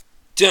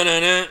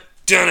Dun-dun-dun,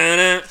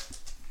 dun-dun-dun.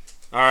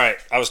 All right,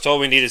 I was told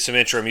we needed some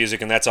intro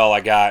music, and that's all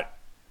I got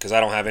because I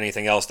don't have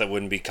anything else that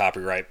wouldn't be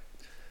copyright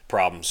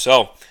problems.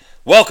 So,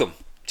 welcome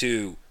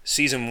to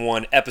Season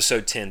 1,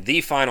 Episode 10,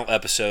 the final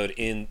episode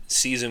in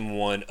Season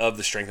 1 of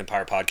the Strength and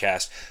Power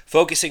podcast,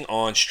 focusing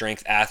on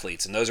strength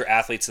athletes. And those are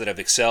athletes that have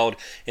excelled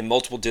in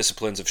multiple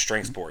disciplines of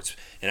strength sports.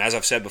 And as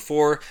I've said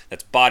before,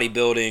 that's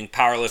bodybuilding,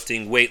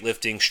 powerlifting,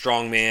 weightlifting,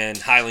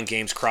 strongman, Highland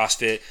Games,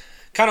 CrossFit,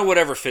 kind of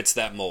whatever fits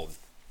that mold.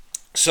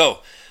 So,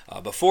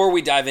 before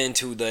we dive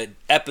into the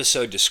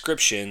episode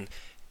description,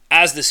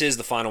 as this is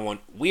the final one,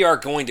 we are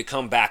going to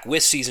come back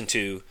with Season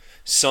 2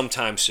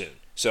 sometime soon.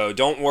 So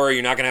don't worry,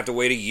 you're not going to have to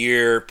wait a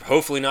year,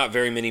 hopefully not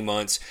very many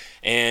months.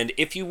 And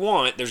if you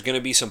want, there's going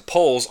to be some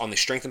polls on the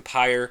Strength and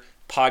Power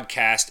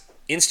podcast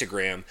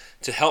Instagram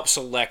to help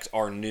select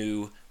our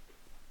new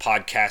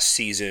podcast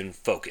season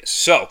focus.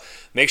 So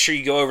make sure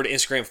you go over to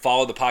Instagram,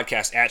 follow the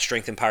podcast at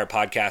Strength and Power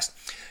Podcast.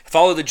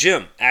 Follow the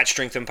gym at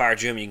Strength and Power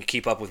Gym. You can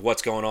keep up with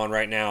what's going on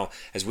right now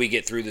as we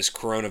get through this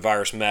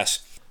coronavirus mess.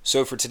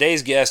 So for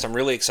today's guest, I'm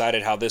really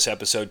excited how this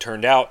episode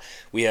turned out.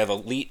 We have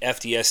Elite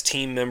FTS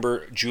team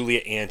member Julia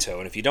Anto.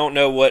 And if you don't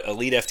know what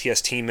Elite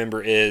FTS team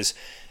member is,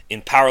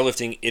 in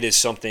powerlifting, it is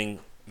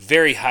something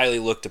very highly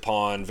looked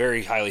upon,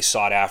 very highly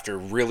sought after,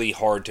 really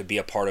hard to be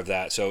a part of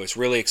that. So it's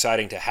really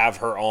exciting to have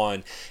her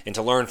on and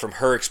to learn from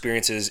her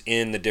experiences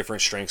in the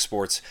different strength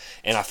sports.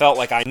 And I felt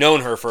like I'd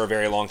known her for a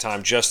very long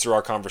time just through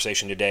our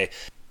conversation today.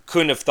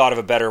 Couldn't have thought of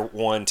a better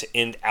one to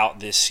end out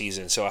this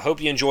season. So I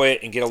hope you enjoy it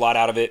and get a lot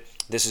out of it.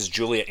 This is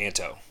Julia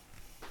Anto.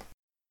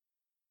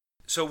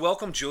 So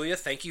welcome, Julia.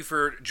 Thank you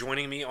for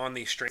joining me on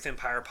the Strength and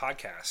Power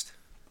podcast.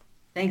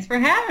 Thanks for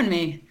having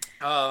me.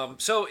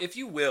 So if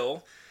you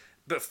will,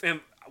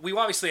 we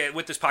obviously,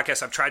 with this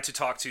podcast, I've tried to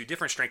talk to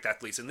different strength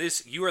athletes, and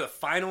you are the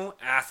final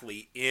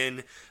athlete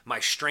in my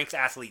strength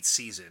athlete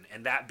season,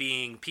 and that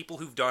being people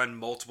who've done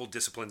multiple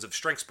disciplines of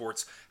strength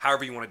sports,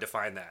 however you want to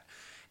define that.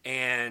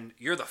 And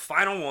you're the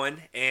final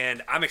one,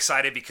 and I'm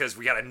excited because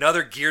we got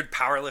another geared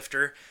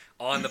powerlifter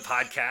on the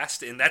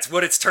podcast, and that's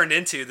what it's turned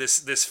into.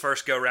 This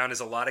first go-round is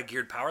a lot of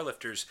geared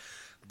powerlifters.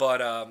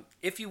 But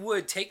if you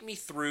would, take me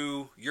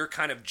through your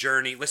kind of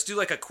journey. Let's do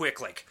like a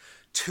quick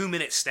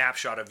 2-minute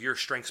snapshot of your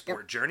strength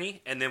sport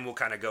journey, and then we'll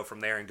kind of go from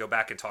there and go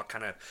back and talk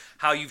kind of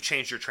how you've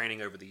changed your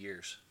training over the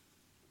years.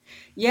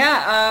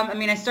 Yeah,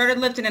 I started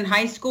lifting in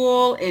high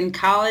school. In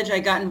college, I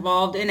got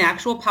involved in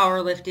actual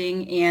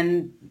powerlifting,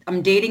 and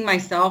I'm dating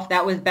myself.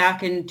 That was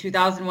back in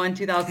 2001,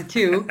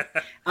 2002.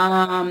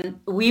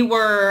 We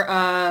were,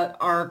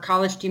 our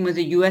college team was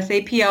a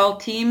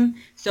USAPL team,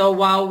 so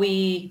while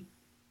we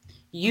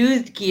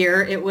used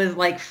gear, it was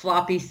like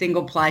floppy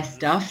single-ply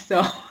stuff.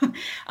 So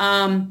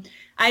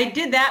I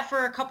did that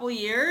for a couple of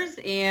years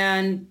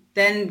and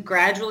then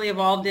gradually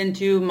evolved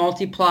into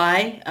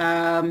multiply.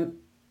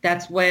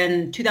 That's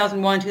when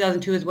 2001,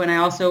 2002 is when I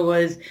also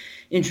was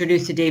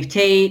introduced to Dave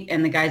Tate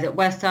and the guys at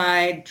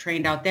Westside,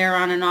 trained out there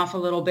on and off a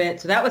little bit.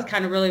 So that was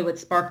kind of really what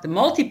sparked the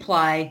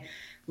multiply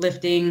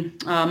lifting.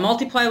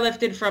 Multiply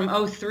lifted from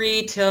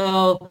 03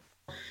 till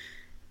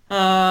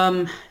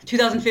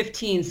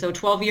 2015. So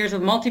 12 years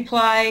of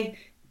multiply,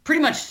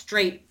 pretty much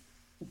straight.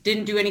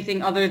 Didn't do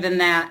anything other than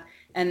that.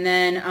 And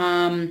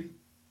then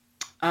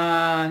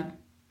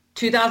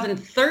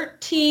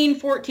 2013,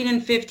 14,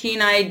 and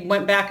 15, I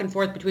went back and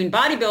forth between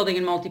bodybuilding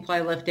and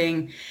multiply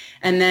lifting.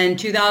 And then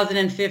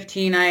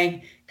 2015,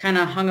 I kind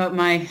of hung up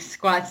my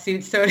squat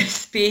suit, so to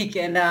speak,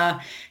 and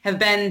have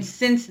been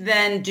since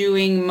then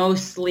doing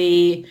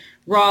mostly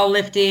raw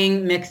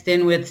lifting mixed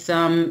in with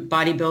some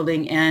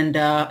bodybuilding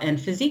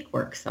and physique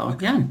work. So,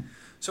 okay. Yeah.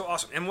 So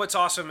awesome. And what's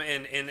awesome,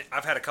 and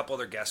I've had a couple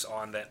other guests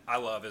on that I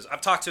love, is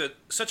I've talked to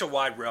such a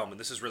wide realm, and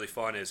this is really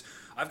fun, is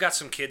I've got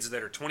some kids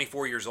that are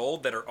 24 years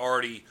old that are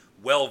already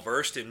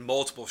well-versed in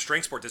multiple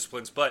strength sport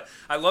disciplines, but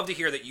I love to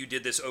hear that you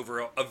did this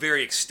over a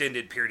very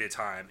extended period of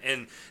time.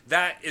 And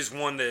that is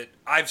one that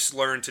I've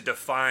learned to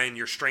define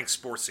your strength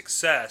sport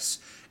success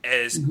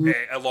as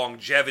a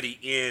longevity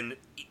in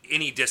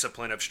any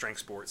discipline of strength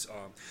sports.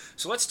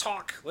 So let's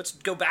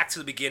go back to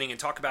the beginning and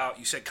talk about,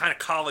 you said kind of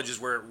college is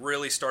where it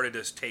really started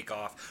to take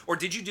off. Or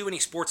did you do any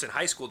sports in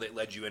high school that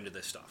led you into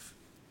this stuff?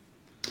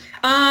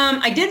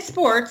 I did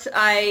sports.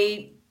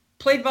 I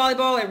played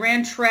volleyball, I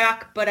ran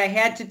track, but I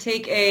had to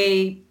take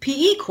a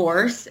PE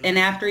course. And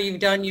after you've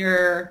done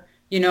your,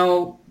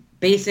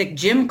 basic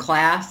gym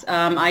class,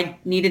 I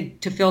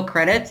needed to fill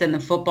credits, and the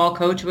football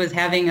coach was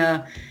having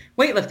a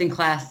weightlifting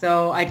class.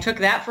 So I took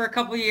that for a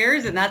couple of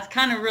years, and that's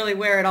kind of really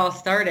where it all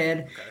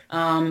started.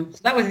 Okay. So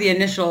that was the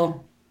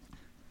initial.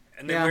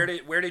 And then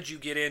where did you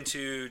go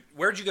to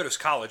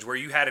college where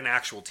you had an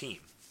actual team?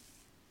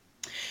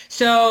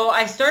 So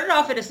I started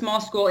off at a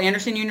small school,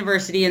 Anderson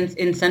University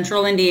in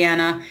central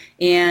Indiana,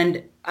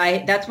 and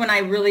that's when I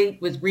really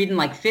was reading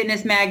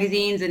fitness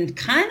magazines and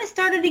kind of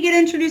started to get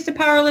introduced to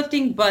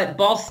powerlifting. But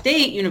Ball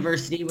State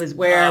University was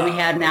where we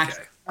had an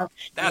actual. That's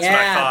what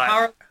I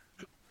thought.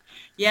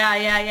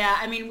 Yeah.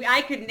 I mean,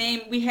 I could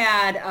name, we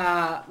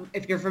had,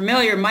 if you're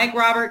familiar, Mike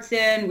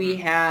Robertson, we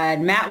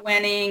had Matt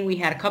Wenning, we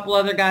had a couple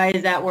other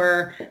guys that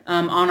were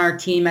on our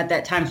team at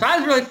that time. So I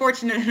was really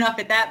fortunate enough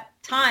at that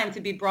time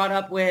to be brought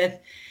up with,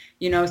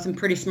 some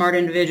pretty smart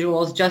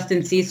individuals.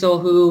 Justin Cecil,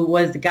 who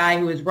was the guy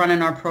who was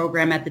running our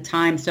program at the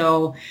time.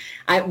 So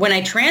when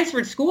I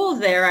transferred schools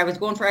there, I was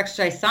going for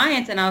exercise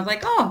science, and I was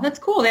like, oh, that's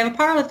cool. They have a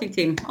powerlifting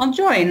team. I'll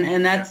join.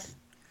 And that's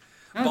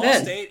Ball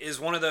State is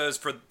one of those,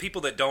 for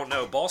people that don't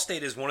know, Ball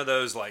State is one of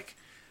those, like,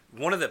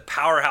 one of the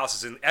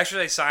powerhouses in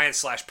exercise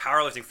science /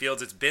 powerlifting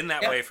fields. It's been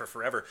that way for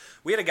forever.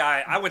 We had a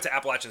guy, I went to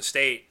Appalachian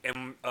State,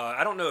 and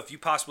I don't know if you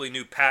possibly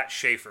knew Pat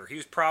Schaefer. He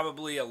was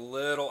probably a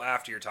little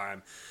after your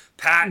time.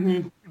 Pat,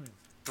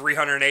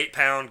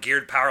 308-pound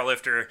geared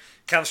powerlifter,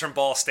 comes from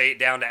Ball State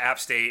down to App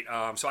State.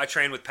 So I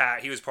trained with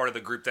Pat. He was part of the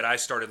group that I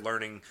started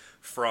learning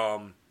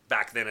from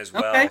back then as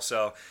well. Okay.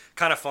 So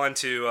kind of fun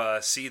to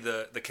see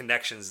the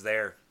connections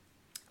there.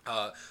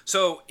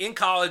 So in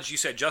college, you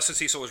said Justin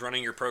Cecil was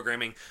running your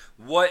programming.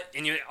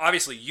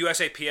 Obviously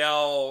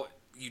USAPL,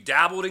 you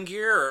dabbled in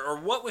gear, or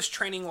what was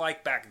training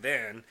like back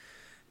then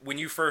when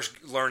you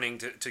first learning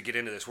to get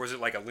into this? Was it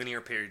like a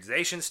linear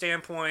periodization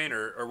standpoint,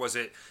 or was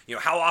it,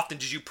 how often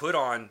did you put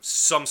on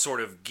some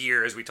sort of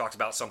gear, as we talked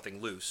about,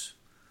 something loose?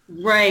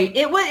 Right.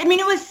 It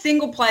was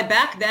single ply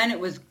back then. It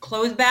was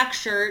closed back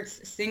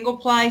shirts, single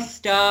ply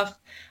stuff.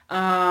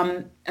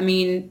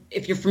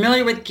 If you're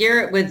familiar with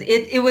gear,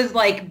 it was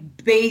like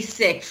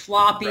basic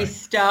floppy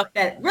stuff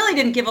that really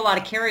didn't give a lot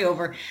of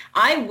carryover.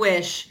 I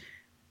wish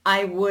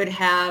I would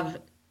have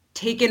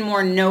taken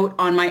more note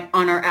on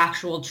our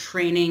actual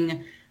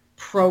training,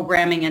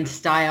 programming, and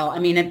style.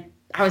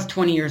 I was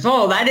 20 years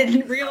old. I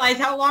didn't realize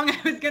how long I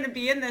was going to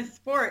be in this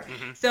sport.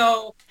 Mm-hmm.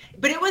 So,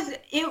 but it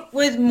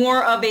was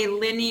more of a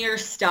linear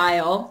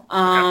style.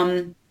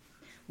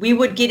 We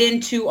would get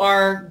into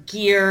our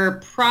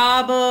gear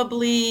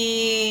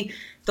probably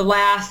the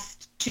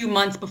last 2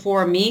 months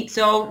before a meet.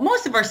 So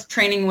most of our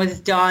training was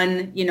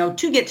done,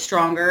 to get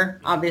stronger,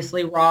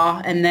 obviously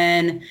raw. And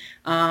then,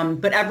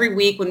 but every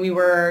week when we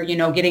were,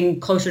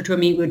 getting closer to a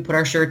meet, we would put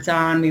our shirts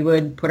on, we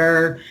would put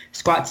our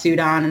squat suit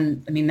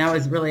on. And that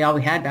was really all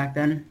we had back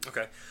then.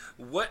 Okay.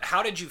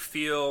 How did you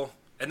feel?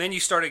 And then you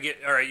started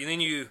all right. And then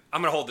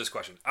I'm going to hold this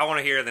question. I want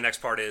to hear the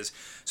next part is,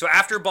 so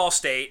after Ball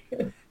State,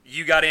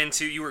 you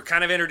were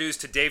kind of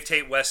introduced to Dave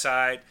Tate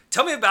Westside.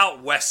 Tell me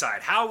about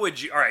Westside. How would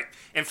you, all right,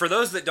 and for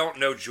those that don't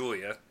know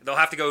Julia, they'll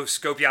have to go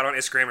scope you out on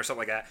Instagram or something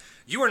like that.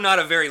 You are not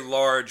a very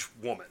large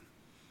woman.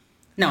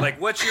 No. Like,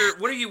 what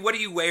do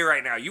you weigh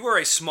right now? You are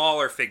a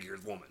smaller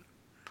figured woman.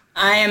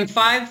 I am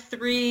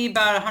 5'3",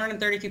 about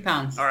 132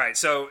 pounds. All right,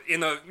 so in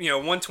the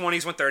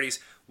 120s, 130s,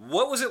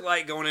 what was it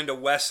like going into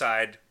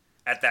Westside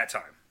at that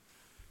time?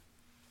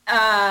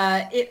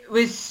 It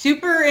was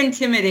super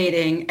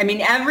intimidating.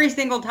 Every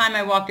single time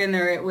I walked in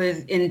there, it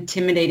was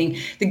intimidating.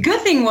 The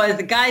good thing was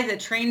the guys that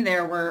trained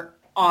there were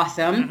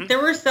awesome. Mm-hmm.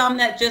 There were some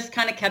that just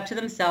kind of kept to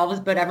themselves,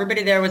 but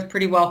everybody there was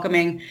pretty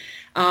welcoming.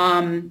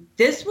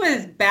 This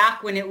was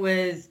back when it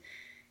was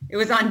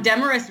on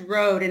Demarest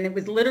Road, and it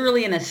was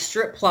literally in a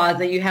strip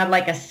plaza. You had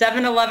like a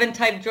 7-Eleven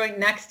type joint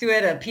next to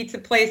it, a pizza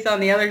place on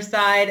the other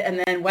side, and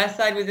then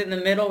Westside was in the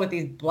middle with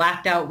these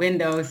blacked out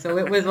windows. So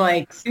it was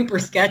like super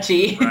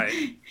sketchy.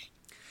 Right.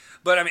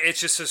 But it's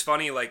just as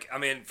funny. Like,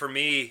 for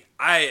me,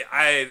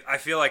 I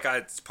feel like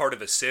it's part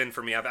of a sin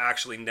for me. I've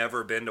actually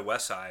never been to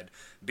Westside.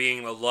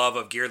 Being the love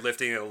of geared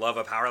lifting and the love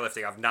of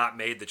powerlifting, I've not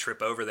made the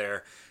trip over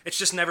there. It's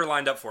just never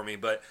lined up for me.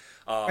 But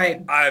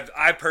right.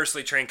 I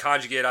personally trained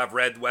Conjugate. I've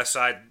read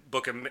Westside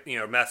book of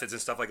methods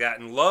and stuff like that,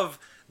 and love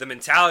the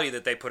mentality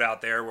that they put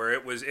out there, where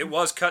it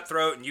was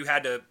cutthroat and you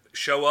had to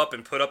show up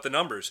and put up the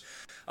numbers,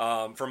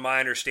 from my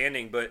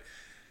understanding. But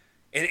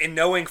in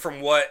knowing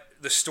from what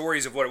the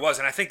stories of what it was,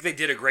 and I think they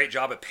did a great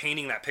job of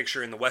painting that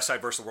picture in the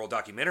Westside vs. the World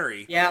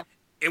documentary. Yeah.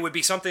 It would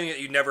be something that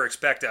you'd never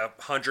expect a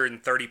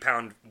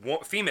 130-pound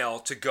female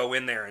to go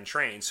in there and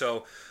train.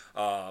 So,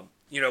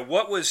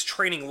 what was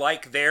training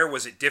like there?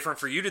 Was it different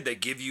for you? Did they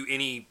give you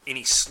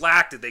any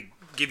slack? Did they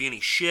give you any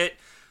shit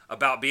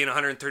about being a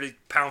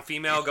 130-pound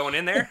female going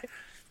in there?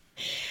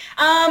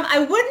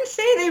 I wouldn't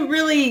say they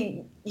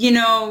really,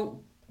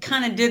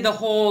 kind of did the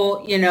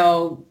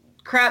whole,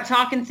 crap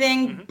talking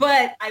thing, mm-hmm.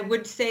 But I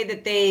would say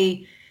that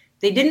they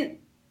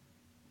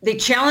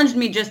challenged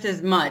me just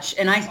as much.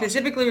 And I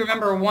specifically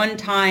remember one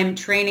time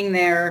training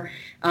there,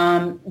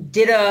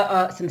 did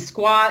some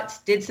squats,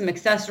 did some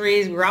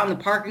accessories. We were out in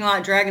the parking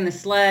lot dragging the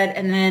sled.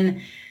 And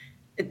then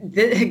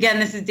again,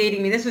 this is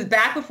dating me. This was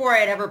back before I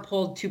had ever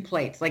pulled 2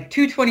 plates, like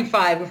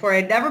 225, before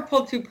I had ever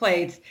pulled 2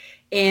 plates.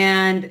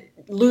 And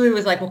Louis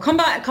was like, well, come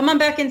on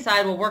back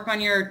inside. We'll work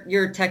on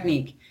your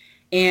technique.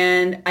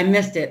 And I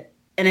missed it.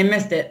 And I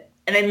missed it.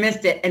 And I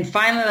missed it. And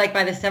finally, like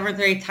by the 7th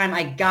or 8th time,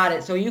 I got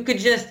it. So you could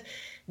just,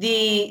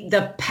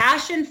 the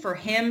passion for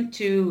him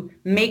to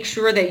make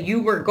sure that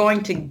you were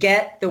going to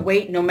get the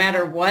weight no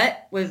matter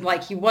what was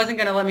like, he wasn't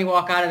going to let me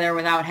walk out of there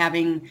without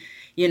having,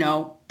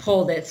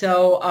 pulled it.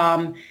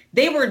 So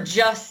they were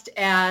just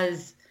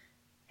as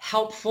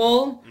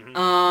helpful.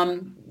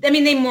 I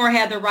mean, they more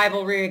had the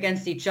rivalry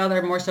against each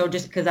other, more so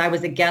just because I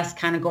was a guest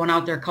kind of going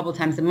out there a couple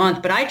times a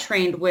month. But I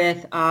trained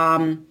with,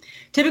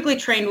 typically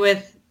trained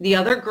with the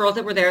other girls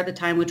that were there at the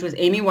time, which was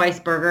Amy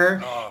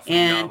Weisberger. Oh,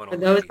 And phenomenal for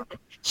those,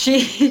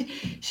 lady.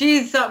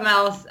 she's something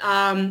else.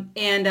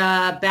 And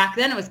back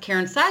then it was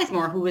Karen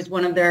Sizemore, who was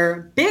one of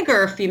their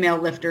bigger female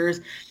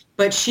lifters.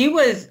 But she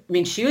was, I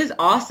mean, she was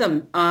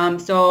awesome.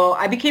 So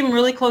I became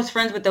really close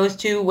friends with those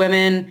two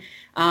women.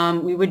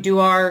 We would do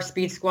our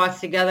speed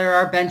squats together,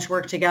 our bench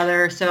work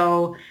together.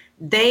 So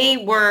they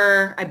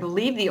were, I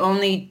believe, the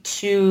only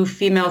two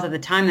females at the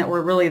time that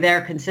were really there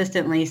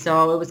consistently.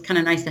 So it was kind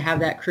of nice to have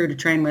that crew to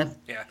train with.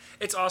 Yeah,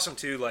 it's awesome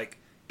too. Like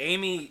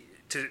Amy,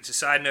 to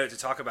side note to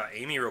talk about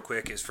Amy real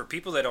quick is for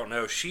people that don't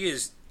know, she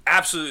is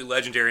absolutely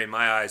legendary in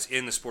my eyes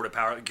in the sport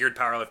of geared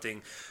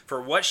powerlifting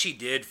for what she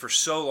did for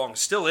so long.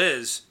 Still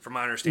is, from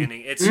my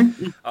understanding. It's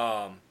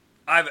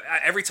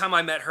every time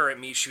I met her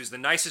at meet, she was the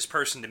nicest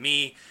person to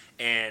me,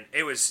 and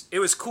it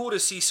was cool to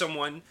see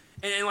someone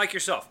and like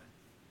yourself,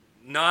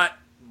 not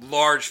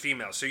large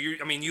female. So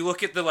you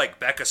look at the like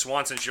Becca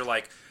Swansons, you're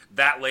like,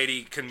 that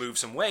lady can move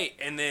some weight,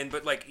 and then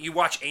but like you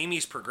watch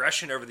Amy's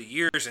progression over the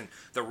years and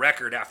the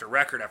record after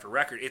record after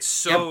record. It's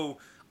so Yep.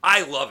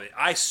 I love it.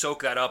 I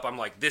soak that up. I'm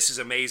like, this is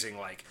amazing.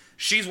 Like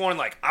she's one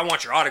like I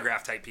want your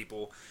autograph type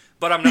people,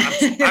 but I'm not.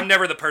 I'm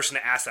never the person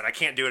to ask that. I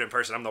can't do it in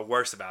person. I'm the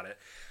worst about it.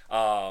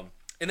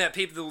 And that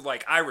people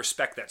like I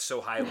respect that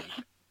so highly.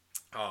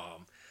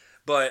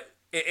 But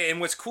and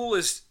what's cool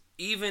is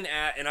even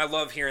at and I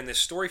love hearing this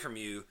story from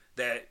you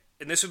that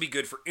and this would be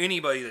good for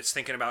anybody that's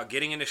thinking about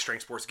getting into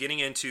strength sports, getting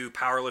into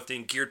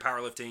powerlifting, geared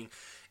powerlifting,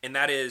 and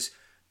that is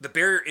the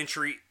barrier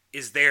entry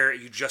is there.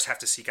 You just have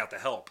to seek out the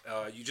help.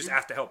 You just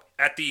have to help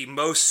at the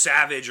most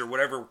savage or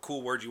whatever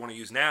cool word you want to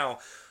use now.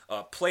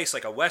 Place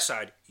like a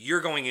Westside,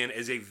 you're going in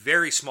as a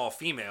very small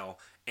female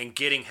and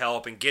getting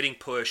help and getting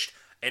pushed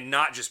and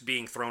not just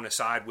being thrown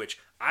aside. Which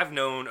I've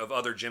known of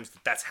other gyms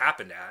that's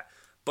happened at.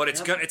 But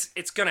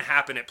it's gonna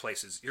happen at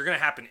places. You're gonna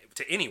happen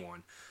to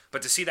anyone.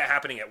 But to see that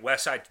happening at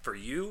Westside for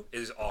you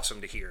is awesome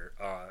to hear.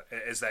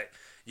 Is that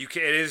it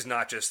is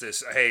not just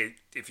this, hey,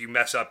 if you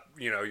mess up,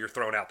 you're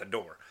thrown out the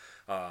door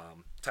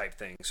type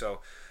thing. So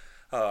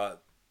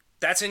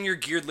that's in your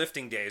geared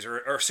lifting days, or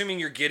assuming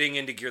you're getting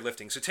into gear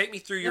lifting. So take me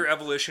through your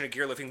evolution of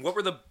gear lifting. What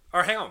were the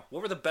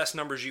best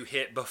numbers you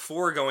hit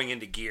before going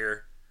into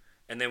gear,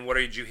 and then what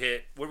did you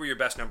hit? What were your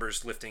best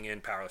numbers lifting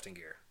in powerlifting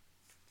gear?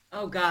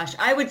 Oh gosh,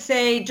 I would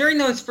say during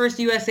those first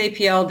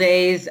USAPL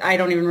days, I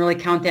don't even really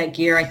count that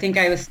gear. I think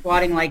I was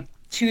squatting like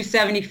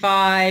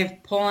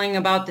 275, pulling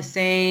about the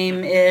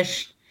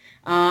same-ish.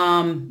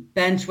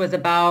 Bench was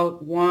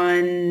about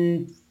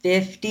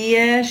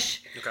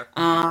 150-ish. Okay.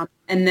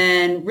 And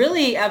then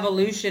really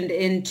evolutioned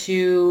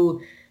into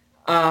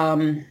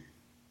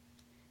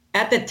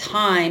at the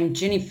time,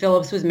 Ginny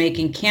Phillips was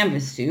making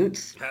canvas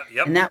suits,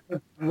 Yep. and that was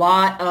a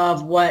lot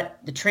of what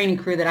the training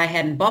crew that I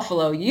had in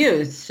Buffalo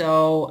used.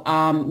 So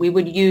we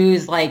would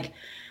use like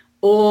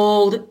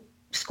old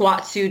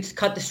squat suits,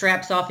 cut the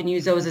straps off and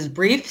use those as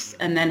briefs,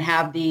 and then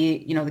have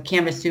the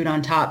canvas suit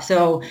on top.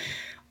 So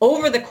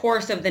over the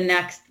course of the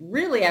next,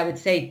 really, I would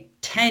say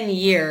 10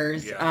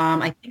 years,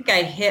 I think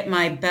I hit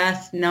my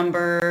best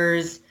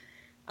numbers.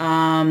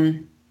 I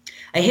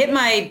hit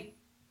my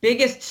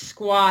biggest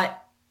squat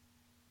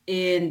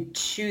in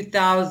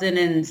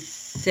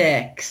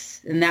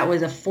 2006, and that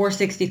was a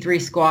 463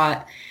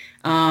 squat.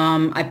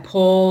 I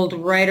pulled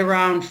right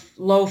around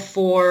low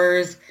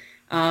fours,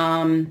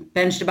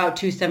 benched about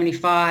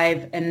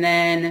 275, and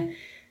then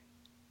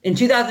in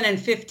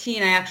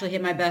 2015, I actually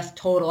hit my best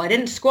total. I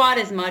didn't squat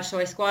as much, so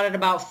I squatted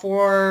about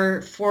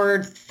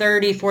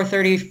 430,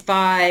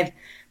 435,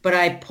 but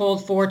I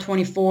pulled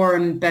 424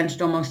 and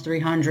benched almost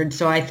 300.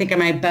 So I think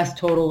my best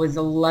total was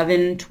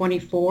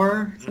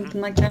 1124,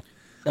 something like that.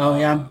 So,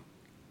 yeah.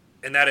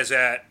 And that is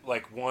at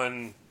like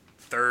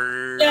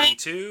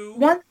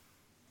 132?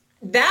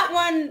 That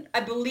one, I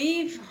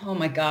believe, oh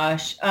my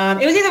gosh.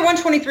 It was either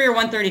 123 or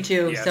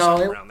 132. Yeah,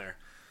 so around there.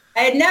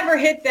 I had never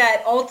hit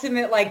that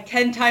ultimate like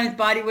 10 times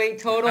body weight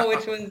total,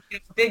 which was a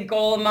big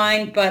goal of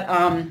mine. But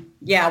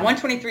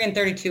 123 and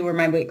 32 were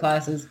my weight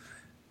classes.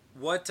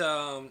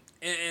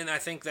 And I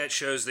think that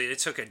shows that it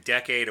took a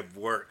decade of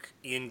work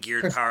in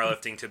geared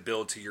powerlifting to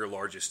build to your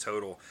largest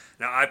total.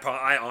 Now,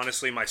 I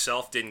honestly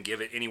myself didn't give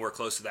it anywhere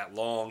close to that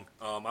long.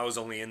 I was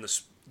only in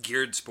the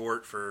geared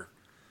sport for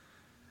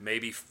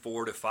maybe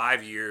 4 to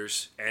 5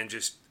 years, and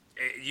just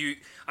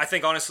I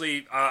think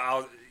honestly,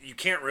 you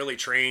can't really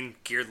train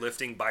geared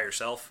lifting by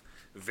yourself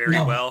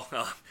very well.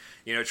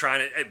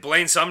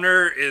 Blaine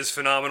Sumner is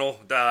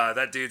phenomenal.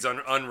 That dude's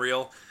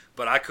unreal.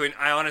 But I couldn't.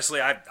 I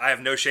honestly, I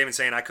have no shame in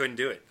saying I couldn't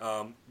do it.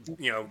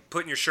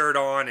 Putting your shirt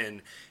on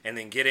and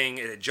then getting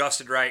it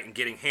adjusted right and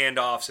getting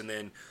handoffs and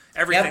then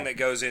everything that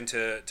goes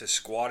into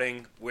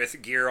squatting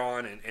with gear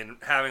on and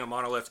having a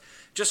monolift,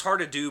 just hard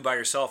to do by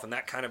yourself. And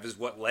that kind of is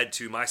what led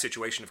to my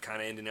situation of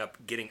kind of ending up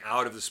getting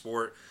out of the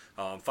sport,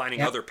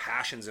 finding other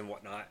passions and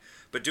whatnot.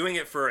 But doing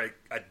it for a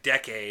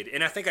decade,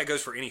 and I think that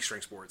goes for any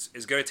strength sports,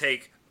 is going to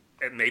take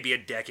maybe a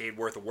decade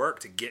worth of work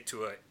to get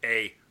to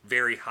a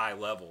very high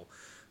level.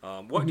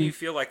 What do you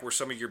feel like were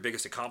some of your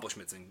biggest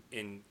accomplishments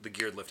in the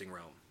geared lifting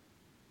realm?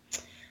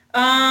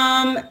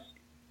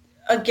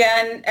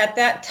 Again, at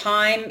that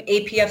time,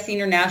 APF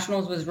Senior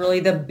Nationals was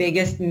really the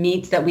biggest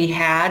meets that we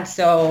had.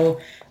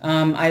 So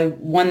I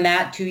won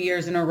that 2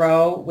 years in a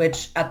row,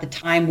 which at the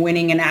time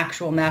winning an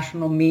actual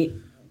national meet,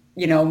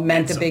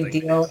 meant a big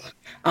deal.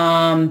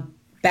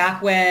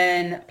 Back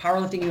when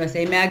Powerlifting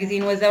USA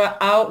magazine was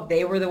out,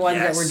 they were the ones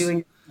that were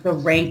doing the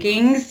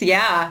rankings.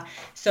 Yeah.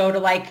 So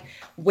to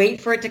wait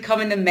for it to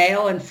come in the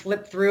mail and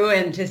flip through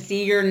and to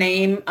see your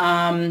name,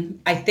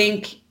 I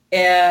think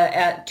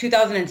at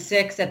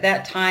 2006, at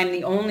that time,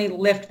 the only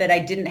lift that I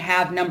didn't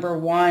have number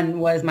one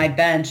was my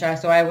bench.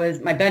 So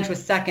my bench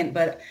was second,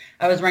 but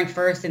I was ranked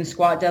first in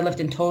squat, deadlift,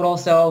 and total.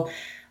 So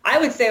I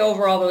would say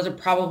overall, those are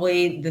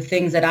probably the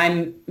things that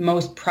I'm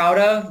most proud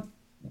of,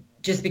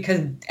 just because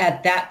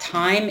at that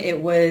time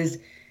it was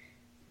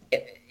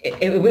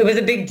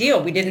a big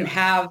deal. We didn't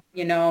have,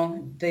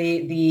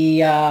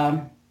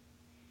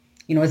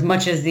 as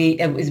much as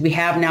we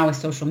have now with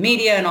social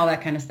media and all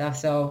that kind of stuff.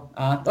 So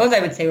those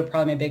I would say were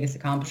probably my biggest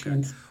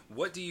accomplishments. Okay.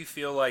 What do you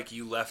feel like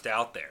you left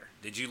out there?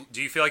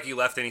 Do you feel like you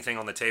left anything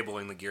on the table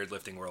in the geared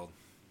lifting world?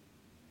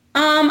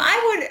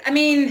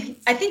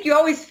 I think you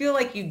always feel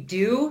like you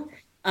do.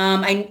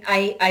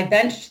 I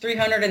benched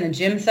 300 in the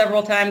gym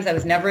several times. I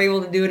was never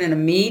able to do it in a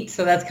meet.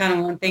 So that's kind of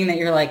one thing that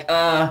you're like,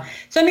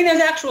 So, there's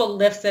actual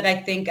lifts that I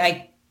think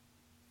I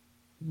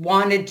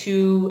wanted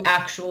to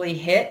actually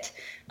hit.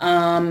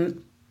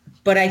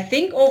 But I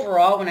think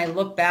overall, when I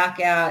look back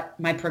at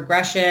my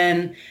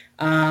progression,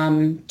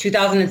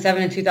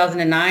 2007 and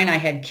 2009, I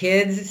had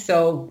kids.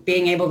 So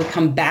being able to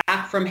come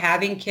back from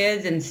having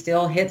kids and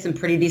still hit some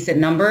pretty decent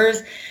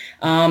numbers.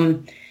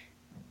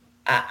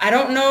 I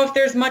don't know if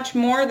there's much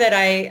more that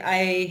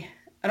I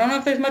don't know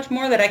if there's much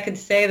more that I could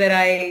say that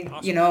I,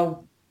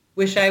 awesome.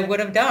 Wish I would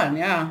have done.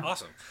 Yeah.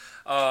 Awesome.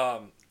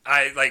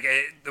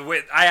 The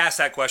way I asked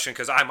that question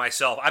because I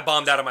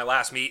bombed out of my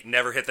last meet and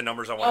never hit the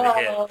numbers I wanted to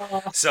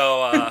hit.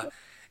 So I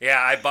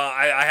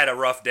had a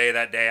rough day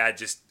that day.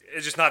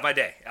 It's just not my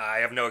day. I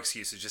have no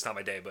excuse. It's just not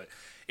my day. But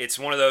it's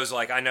one of those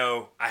I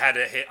know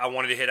I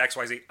wanted to hit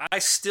XYZ. I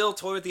still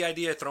toy with the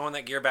idea of throwing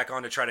that gear back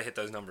on to try to hit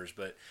those numbers,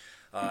 but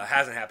it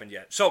hasn't happened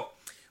yet. So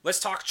let's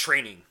talk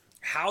training.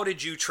 How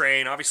did you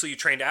train? Obviously, you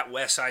trained at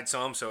Westside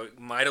some, so it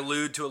might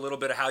allude to a little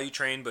bit of how you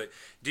trained, but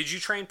did you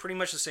train pretty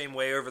much the same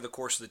way over the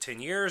course of the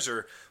 10 years,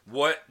 or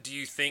what do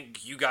you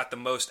think you got the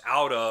most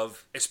out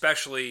of,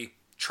 especially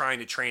trying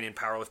to train in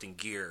powerlifting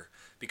gear?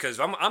 Because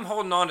I'm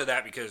holding on to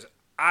that because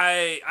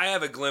I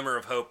have a glimmer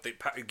of hope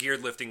that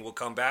geared lifting will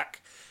come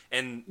back,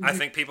 and I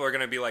think people are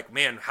going to be like,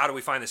 man, how do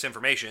we find this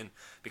information?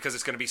 Because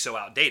it's going to be so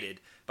outdated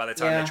by the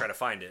time they try to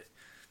find it.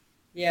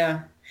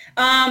 Yeah.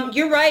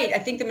 You're right. I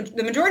think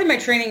the majority of my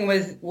training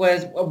was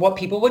what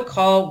people would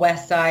call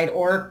West Side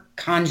or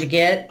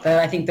conjugate.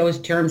 I think those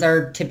terms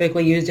are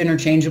typically used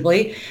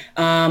interchangeably.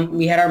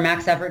 We had our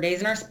max effort days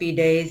and our speed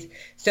days.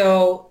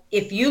 So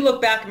if you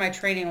look back at my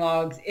training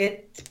logs,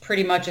 it's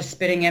pretty much a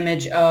spitting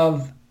image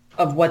of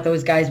what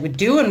those guys would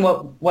do and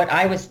what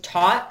I was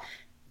taught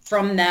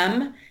from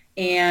them.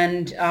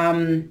 And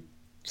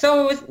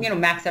so it was,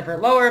 max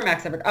effort lower,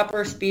 max effort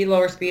upper, speed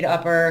lower, speed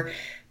upper.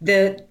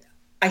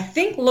 I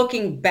think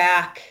looking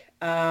back,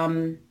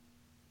 I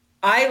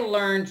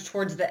learned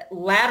towards the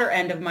latter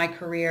end of my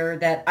career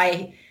that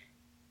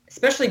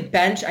especially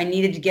bench, I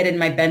needed to get in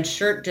my bench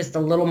shirt just a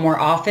little more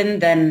often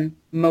than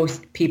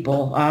most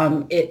people.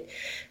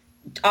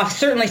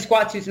 Certainly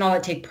squat suits and all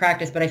that take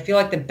practice, but I feel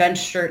like the bench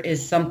shirt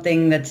is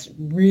something that's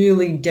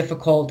really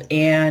difficult.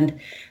 And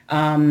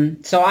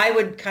so I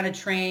would kind of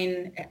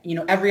train,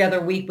 every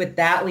other week with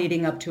that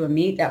leading up to a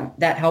meet.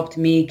 That helped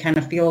me kind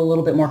of feel a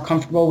little bit more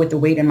comfortable with the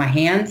weight in my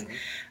hands.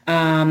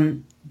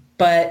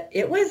 But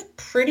it was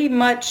pretty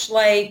much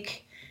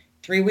like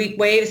 3-week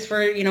waves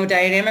for,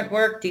 dynamic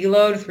work,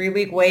 deload,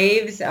 3-week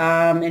waves,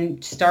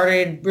 and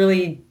started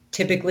really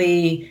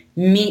typically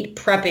meet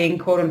prepping,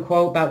 quote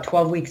unquote, about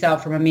 12 weeks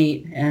out from a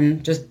meet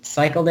and just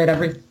cycled it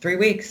every 3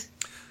 weeks.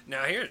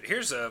 Now,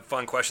 here's a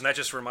fun question that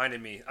just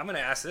reminded me. I'm going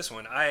to ask this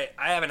one. I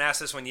haven't asked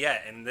this one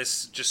yet, and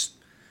this just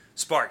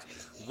sparked.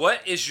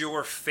 What is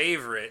your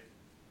favorite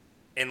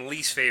and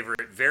least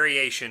favorite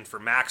variation for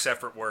max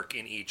effort work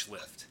in each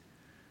lift?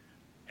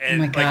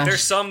 And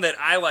there's some that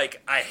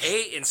I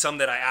hate, and some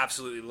that I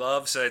absolutely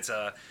love. So it's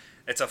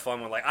a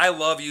fun one. I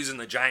love using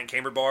the giant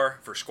camber bar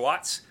for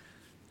squats,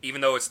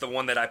 even though it's the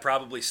one that I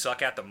probably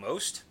suck at the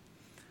most.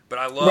 But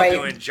I love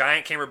doing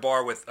giant camber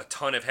bar with a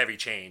ton of heavy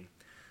chain.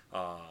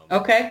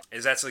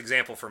 That's an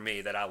example for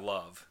me that I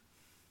love.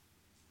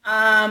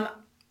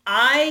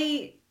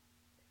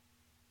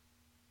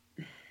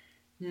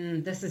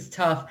 This is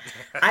tough.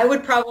 I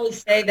would probably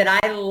say that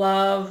I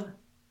love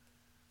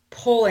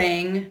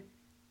pulling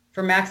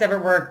for max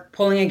effort work,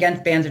 pulling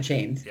against bands or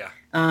chains. Yeah.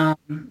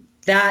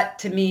 That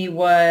to me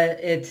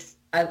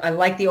I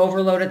like the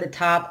overload at the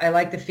top. I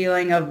like the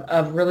feeling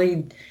of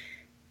really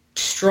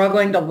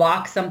struggling to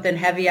lock something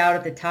heavy out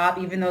at the top,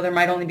 even though there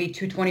might only be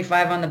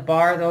 225 on the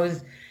bar,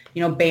 those,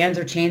 bands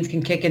or chains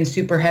can kick in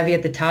super heavy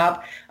at the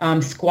top.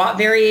 Squat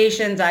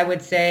variations, I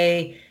would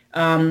say,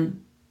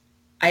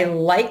 I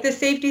like the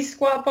safety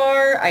squat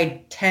bar.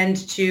 I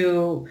tend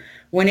to,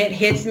 when it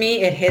hits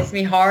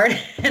me hard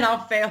and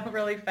I'll fail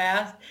really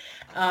fast.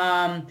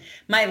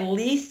 My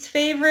least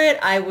favorite,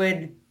 I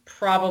would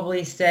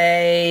probably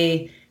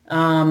say,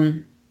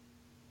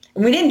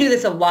 we didn't do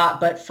this a lot,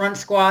 but front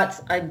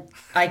squats,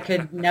 I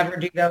could never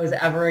do those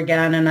ever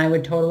again, and I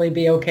would totally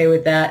be okay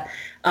with that.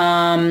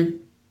 And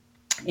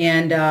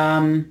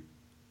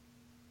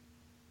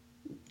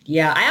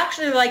yeah, I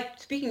actually like,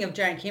 speaking of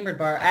giant cambered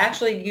bar, I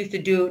actually used to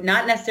do,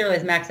 not necessarily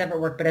as max effort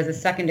work, but as a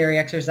secondary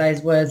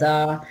exercise was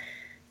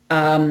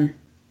um,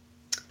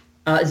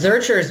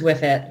 Zerchers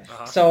with it.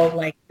 Uh-huh.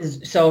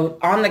 So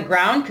on the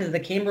ground, because the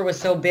camber was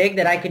so big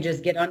that I could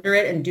just get under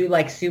it and do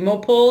like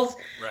sumo pulls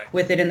Right.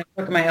 with it in the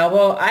crook of my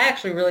elbow. I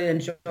actually really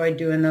enjoyed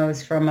doing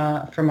those from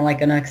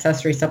like an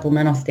accessory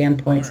supplemental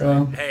standpoint.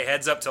 So Hey,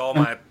 heads up to all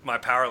my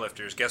power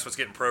lifters. Guess what's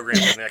getting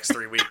programmed in the next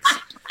 3 weeks?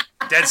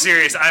 Dead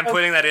serious. I'm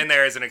putting that in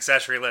there as an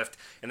accessory lift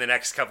in the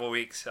next couple of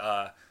weeks.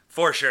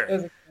 For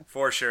sure.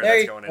 For sure. There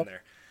That's you going go. in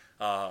there.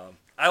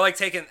 I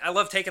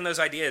love taking those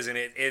ideas, and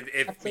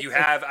if you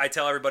have, I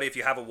tell everybody, if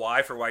you have a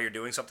why for why you're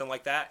doing something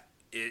like that,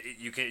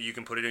 you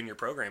can put it in your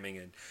programming,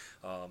 and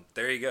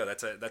there you go.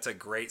 That's a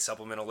great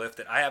supplemental lift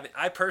that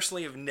I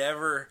personally have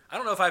never. I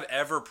don't know if I've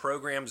ever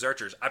programmed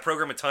Zerchers. I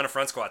program a ton of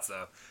front squats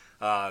though.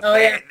 Oh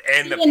yeah,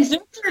 and and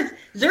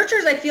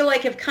Zerchers, I feel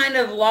like have kind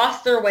of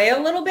lost their way a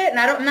little bit, and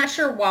I'm not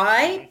sure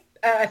why.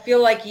 I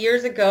feel like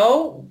years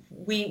ago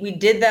we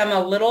did them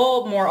a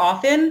little more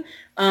often.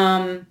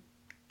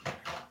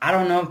 I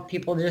don't know if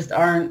people just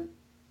aren't.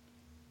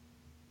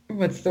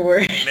 What's the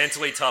word?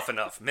 mentally tough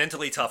enough.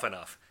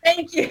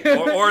 Thank you.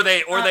 Or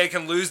they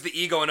can lose the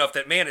ego enough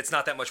that, man, it's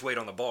not that much weight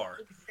on the bar.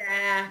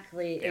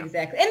 Exactly, Yeah.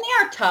 exactly. And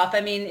they are tough.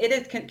 I mean, it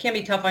is can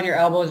be tough on your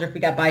elbows or if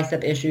you got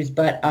bicep issues,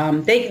 but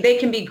they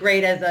can be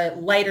great as a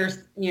lighter,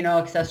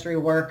 accessory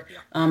work,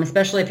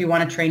 especially if you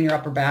want to train your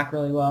upper back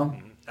really well.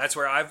 That's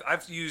where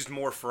I've used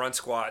more front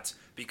squats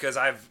because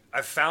I've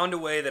found a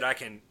way that I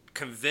can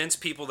convince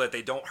people that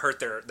they don't hurt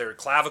their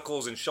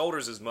clavicles and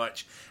shoulders as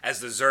much as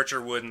the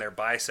Zercher would in their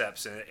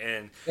biceps,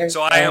 and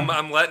so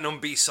I'm letting them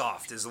be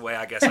soft is the way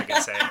I guess I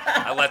can say it.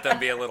 I let them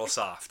be a little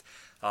soft.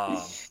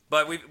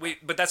 But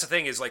that's the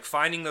thing is like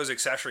finding those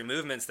accessory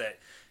movements that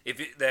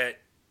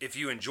if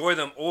you enjoy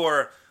them,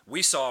 or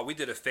we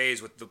did a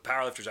phase with the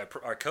powerlifters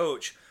our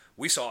coach.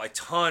 We saw a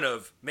ton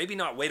of maybe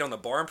not weight on the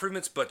bar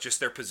improvements, but just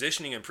their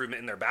positioning improvement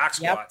in their back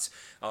squats.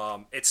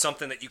 It's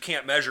something that you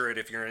can't measure it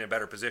if you're in a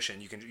better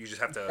position. You just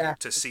have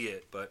to see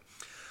it. But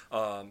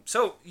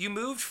so you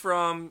moved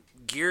from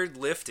geared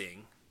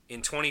lifting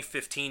in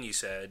 2015, you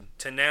said,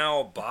 to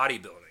now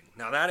bodybuilding.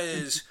 Now that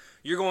is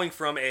you're going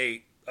from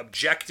a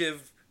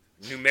objective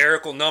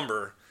numerical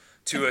number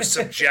to a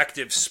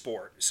subjective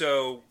sport.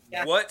 So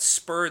what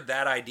spurred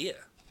that idea?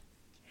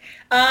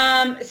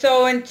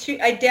 So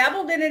I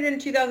dabbled in it in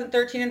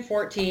 2013 and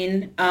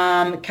 14,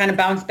 kind of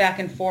bounced back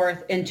and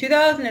forth. In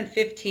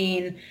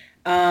 2015,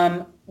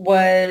 I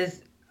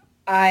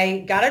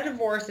got a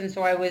divorce, and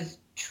so I was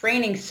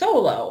training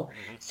solo.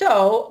 Mm-hmm.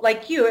 So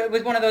like you, it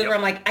was one of those where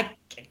I'm like, I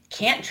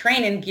can't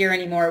train in gear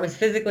anymore. It was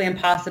physically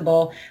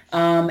impossible.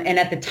 And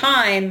at the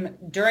time,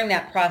 during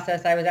that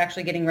process, I was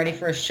actually getting ready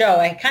for a show.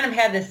 I kind of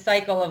had this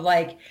cycle of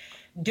like,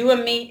 do a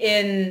meet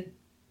in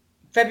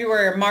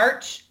February or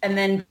March, and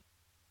then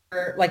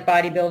like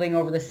bodybuilding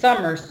over the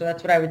summer. So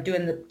that's what I would do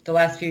in the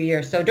last few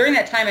years. So during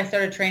that time, I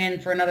started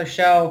training for another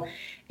show.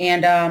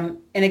 And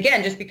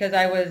again, just because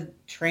I was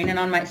training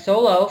on my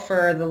solo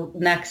for the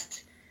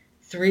next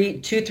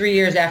 3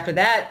 years after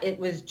that, it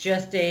was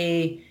just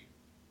the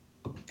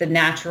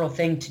natural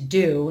thing to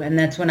do. And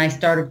that's when I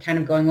started kind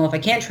of going, well, if I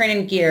can't train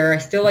in gear, I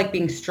still like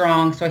being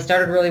strong. So I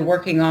started really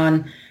working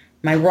on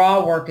my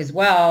raw work as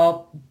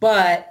well.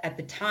 But at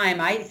the time,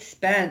 I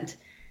spent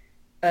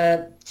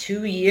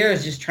 2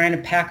 years just trying to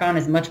pack on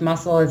as much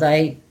muscle as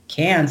I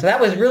can. So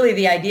that was really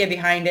the idea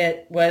behind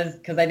it, was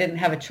because I didn't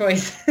have a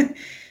choice.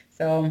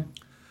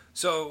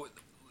 So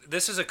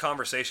this is a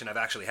conversation I've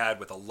actually had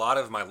with a lot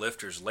of my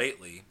lifters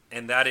lately,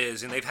 and that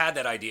is, and they've had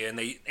that idea,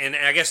 and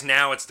I guess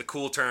now it's the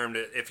cool term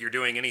to, if you're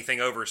doing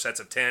anything over sets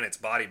of 10, it's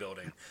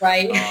bodybuilding.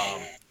 Right.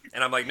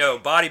 And I'm like, no,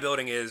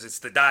 bodybuilding it's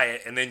the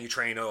diet, and then you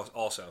train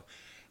also.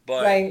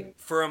 But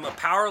from a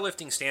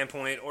powerlifting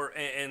standpoint,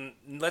 and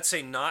let's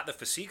say not the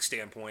physique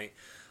standpoint,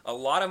 a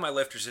lot of my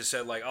lifters have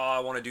said like, oh, I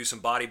want to do some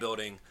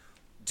bodybuilding.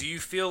 Do you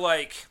feel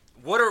like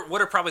what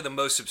are probably the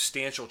most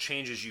substantial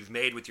changes you've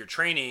made with your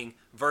training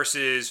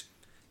versus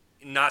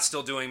not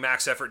still doing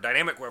max effort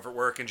dynamic effort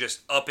work and just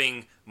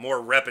upping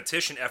more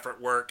repetition effort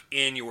work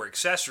in your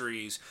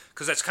accessories?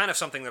 Because that's kind of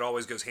something that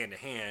always goes hand to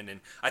hand. And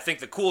I think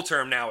the cool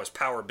term now is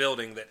power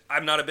building, that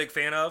I'm not a big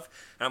fan of.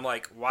 And I'm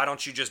like, why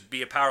don't you just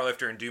be a power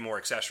lifter and do more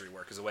accessory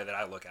work, is the way that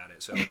I look at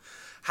it. So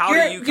how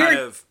do you kind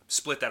of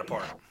split that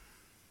apart?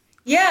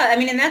 Yeah, I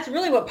mean, and that's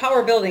really what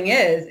power building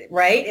is,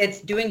 right?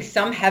 It's doing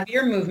some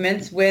heavier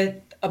movements with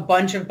a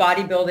bunch of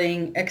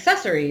bodybuilding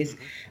accessories.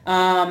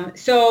 Hmm.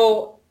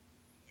 So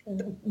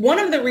one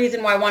of the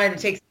reasons why I wanted to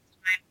take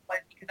some time was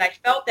because I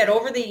felt that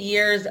over the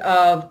years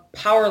of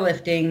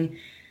powerlifting,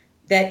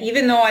 that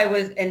even though I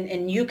was,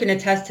 and you can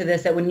attest to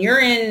this, that when you're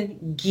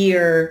in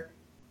gear,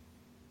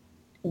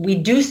 we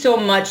do so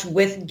much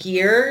with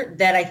gear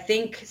that I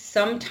think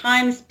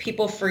sometimes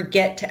people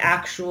forget to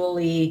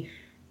actually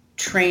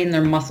train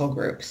their muscle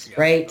groups,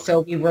 Yeah. right? Okay. So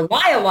we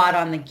rely a lot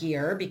on the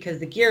gear because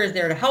the gear is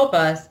there to help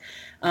us.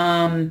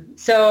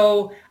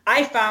 So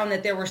I found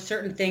that there were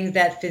certain things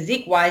that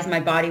physique wise, my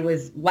body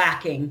was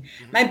lacking.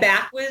 Hmm. My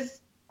back was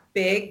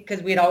big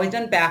because we had always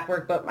done back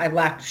work, but I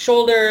lacked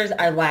shoulders,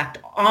 I lacked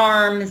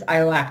arms,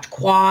 I lacked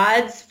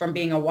quads from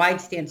being a wide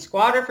stance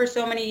squatter for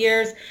so many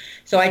years.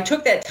 So I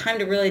took that time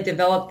to really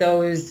develop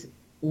those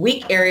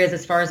weak areas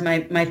as far as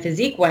my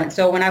physique went.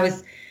 So when I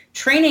was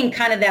training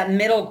kind of that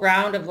middle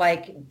ground of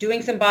like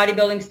doing some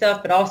bodybuilding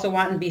stuff, but also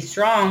wanting to be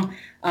strong,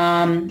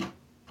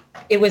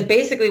 it was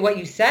basically what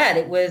you said.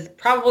 It was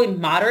probably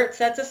moderate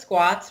sets of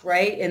squats,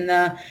 right, in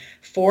the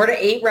 4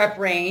 to 8 rep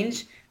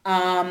range,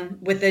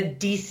 with a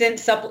decent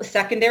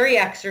secondary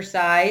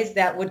exercise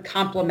that would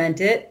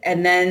complement it.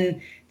 And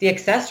then the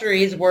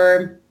accessories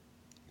were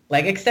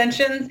leg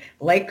extensions,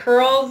 leg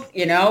curls,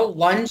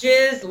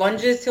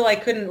 lunges till I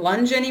couldn't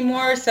lunge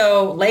anymore.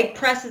 So leg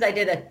presses, I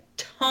did a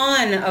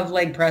ton of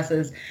leg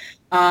presses.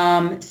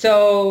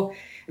 So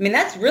I mean,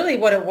 that's really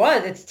what it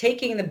was. It's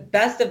taking the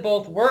best of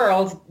both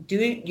worlds.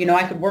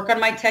 I could work on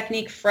my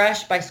technique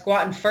fresh by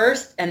squatting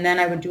first, and then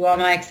I would do all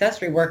my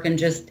accessory work and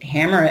just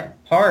hammer it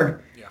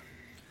hard. Yeah.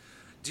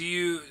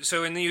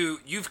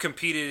 You've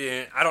competed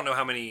in, I don't know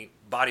how many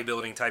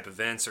bodybuilding type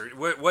events, or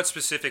what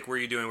specific were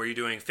you doing? Were you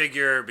doing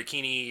figure,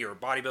 bikini, or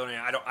bodybuilding?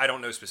 I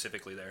don't know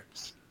specifically there.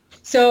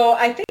 So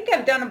I think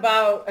I've done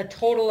about a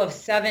total of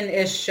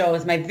 7-ish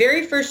shows. My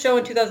very first show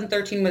in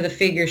 2013 was a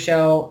figure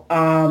show,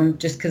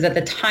 just because at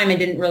the time I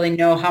didn't really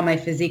know how my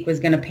physique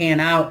was going to pan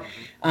out.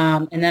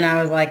 And then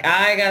I was like,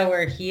 I got to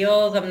wear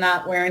heels. I'm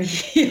not wearing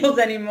heels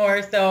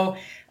anymore. So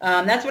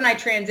that's when I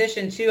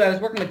transitioned to, I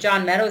was working with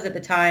John Meadows at the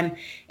time,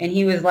 and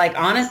he was like,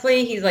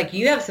 honestly, he's like,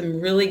 you have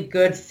some really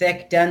good,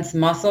 thick, dense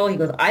muscle. He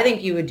goes, I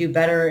think you would do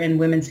better in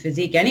women's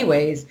physique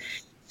anyways.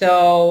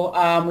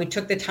 So we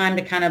took the time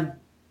to kind of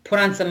put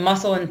on some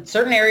muscle in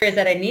certain areas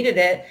that I needed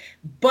it,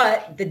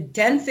 but the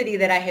density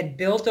that I had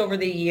built over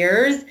the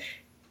years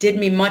did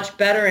me much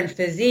better in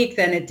physique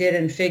than it did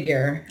in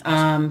figure.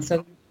 Awesome.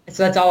 So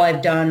that's all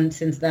I've done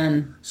since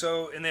then.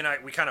 So, and then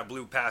we kind of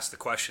blew past the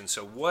question.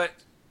 So,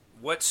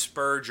 what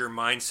spurred your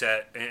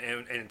mindset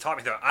and taught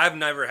me that? I've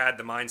never had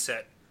the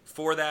mindset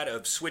for that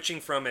of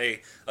switching from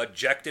a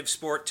objective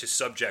sport to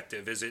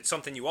subjective. Is it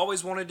something you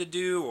always wanted to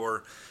do,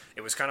 or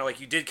it was kind of like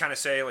you did kind of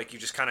say like you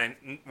just kind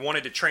of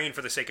wanted to train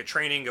for the sake of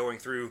training, going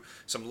through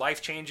some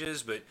life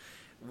changes? But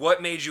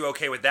what made you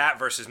okay with that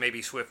versus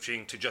maybe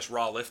switching to just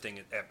raw lifting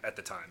at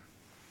the time?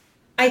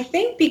 I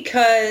think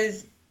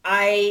because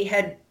it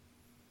had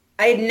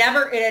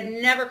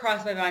never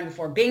crossed my mind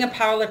before. Being a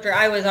powerlifter,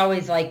 I was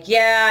always like,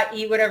 yeah,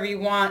 eat whatever you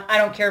want. I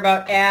don't care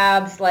about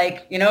abs,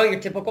 like, your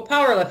typical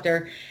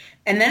powerlifter.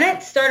 And then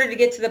it started to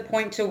get to the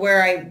point to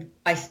where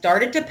I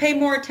started to pay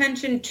more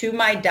attention to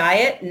my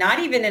diet, not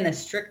even in a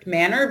strict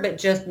manner, but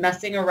just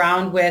messing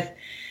around with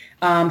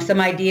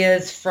some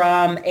ideas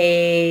from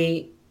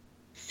a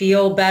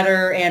feel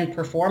better and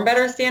perform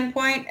better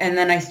standpoint. And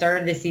then I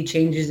started to see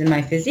changes in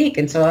my physique.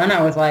 And so then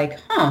I was like,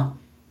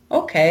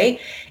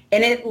 okay.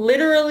 And it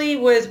literally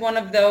was one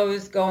of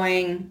those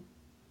going,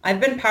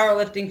 I've been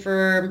powerlifting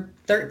for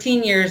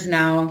 13 years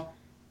now.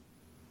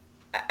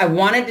 I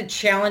wanted to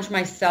challenge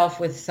myself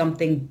with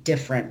something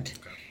different.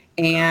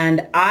 Okay.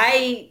 And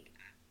I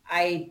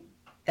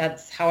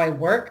that's how I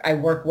work. I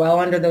work well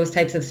under those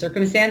types of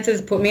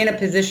circumstances. Put me in a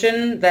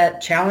position that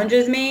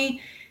challenges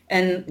me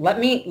and let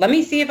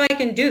me see if I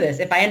can do this.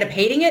 If I end up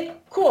hating it,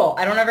 cool.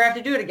 I don't ever have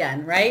to do it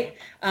again, right?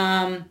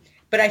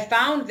 But I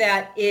found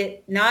that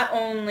it not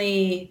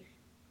only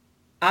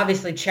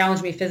obviously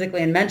challenged me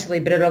physically and mentally,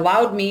 but it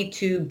allowed me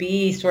to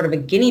be sort of a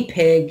guinea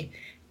pig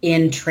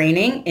in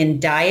training, in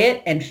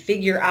diet, and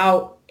figure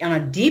out on a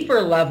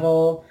deeper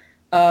level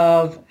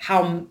of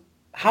how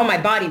my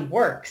body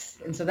works.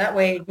 And so that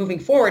way, moving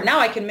forward, now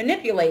I can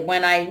manipulate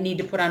when I need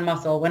to put on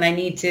muscle, when I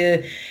need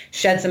to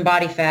shed some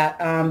body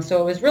fat. So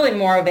it was really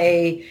more of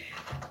a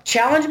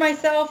challenge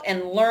myself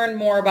and learn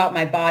more about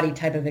my body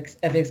type of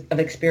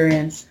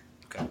experience.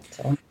 Okay.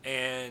 So.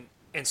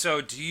 And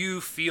so, do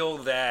you feel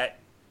that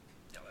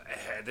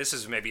this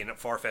is maybe a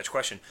far-fetched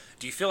question?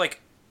 Do you feel like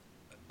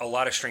a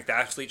lot of strength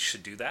athletes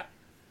should do that?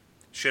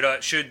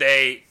 Should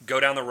they go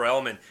down the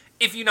realm, and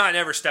if you not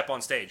never step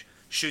on stage,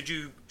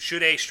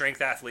 should a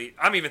strength athlete?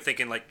 I'm even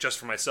thinking like just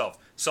for myself,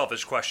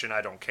 selfish question.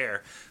 I don't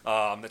care.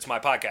 It's my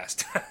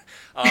podcast.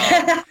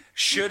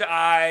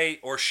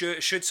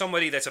 Should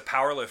somebody that's a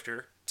power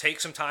lifter take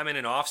some time in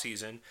an off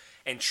season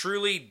and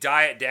truly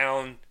diet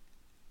down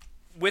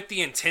with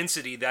the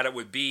intensity that it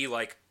would be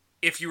like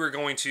if you were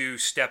going to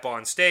step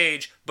on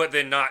stage, but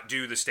then not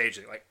do the stage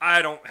thing. Like,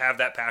 I don't have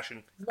that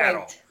passion at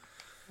all.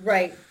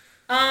 Right.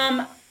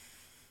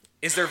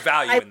 Is there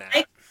value in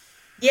that?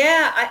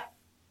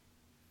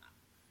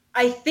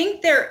 I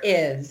think there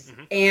is,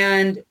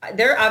 and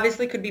there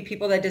obviously could be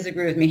people that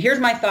disagree with me. Here's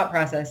my thought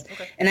process.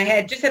 Okay. And I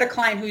had just had a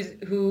client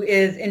who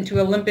is into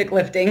Olympic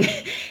lifting,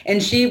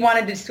 and she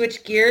wanted to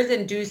switch gears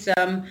and do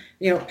some,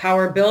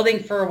 power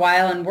building for a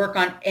while and work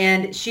on.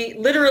 And she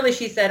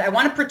said, I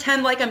want to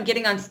pretend like I'm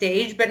getting on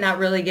stage, but not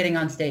really getting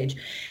on stage.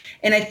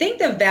 And I think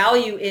the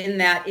value in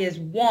that is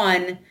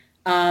one.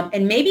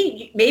 And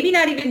maybe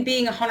not even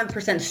being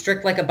 100%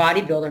 strict like a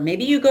bodybuilder.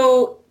 Maybe you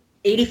go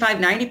 85,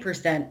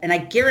 90%. And I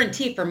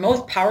guarantee for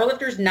most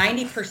powerlifters,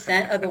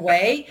 90% of the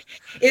way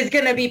is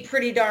going to be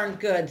pretty darn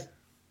good.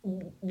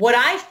 What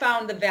I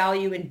found the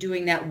value in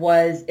doing that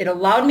was it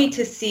allowed me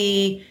to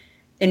see,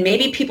 and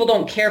maybe people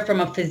don't care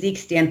from a physique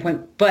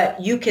standpoint, but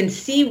you can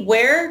see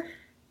where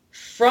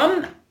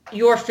from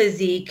your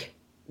physique,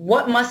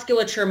 what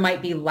musculature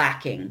might be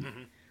lacking,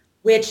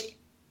 which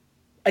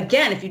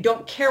again, if you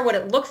don't care what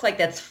it looks like,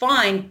 that's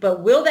fine.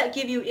 But will that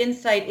give you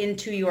insight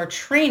into your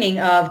training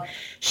of,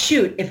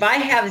 shoot, if I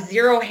have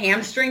zero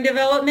hamstring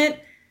development,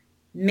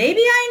 maybe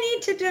I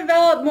need to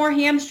develop more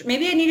hamstring.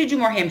 Maybe I need to do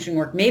more hamstring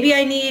work. Maybe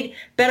I need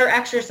better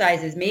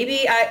exercises.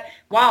 Maybe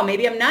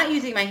I'm not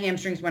using my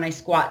hamstrings when I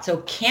squat.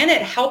 So can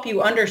it help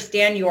you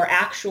understand your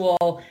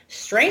actual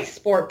strength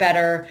sport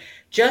better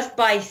just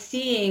by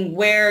seeing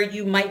where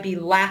you might be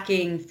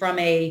lacking from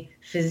a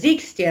physique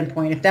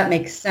standpoint, if that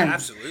makes sense?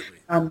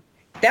 Absolutely.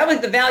 That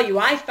was the value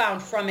I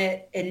found from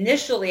it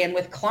initially. And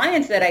with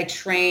clients that I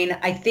train,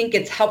 I think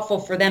it's helpful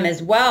for them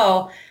as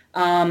well.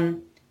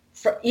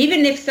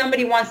 Even if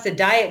somebody wants to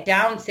diet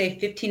down, say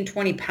 15,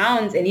 20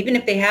 pounds, and even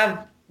if they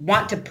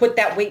want to put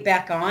that weight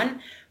back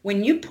on,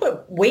 when you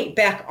put weight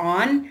back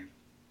on,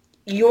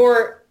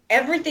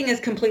 everything is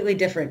completely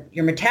different.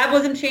 Your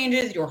metabolism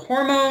changes, your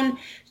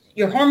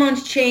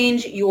hormones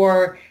change,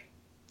 your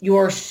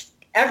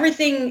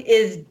everything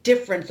is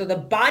different. So the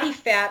body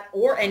fat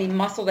or any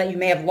muscle that you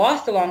may have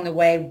lost along the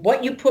way,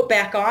 what you put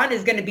back on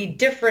is going to be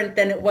different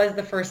than it was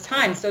the first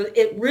time. So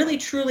it really,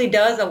 truly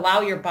does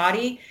allow your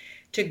body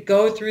to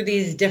go through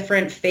these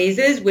different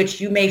phases,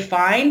 which you may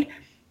find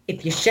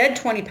if you shed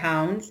 20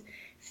 pounds,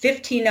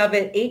 18 of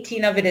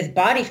it is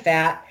body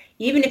fat.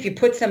 Even if you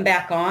put some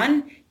back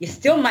on, you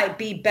still might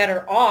be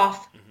better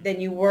off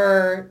than you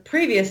were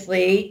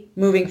previously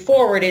moving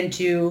forward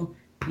into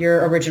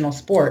your original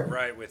sport.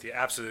 Right, with you,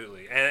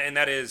 absolutely. And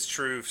that is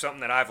true.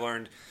 Something that I've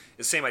learned,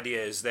 the same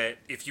idea is that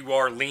if you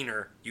are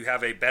leaner, you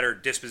have a better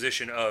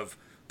disposition of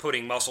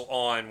putting muscle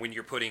on when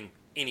you're putting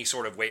any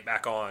sort of weight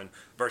back on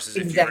versus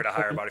if you're at a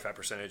higher body fat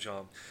percentage.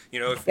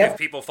 If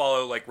people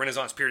follow like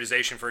Renaissance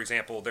Periodization, for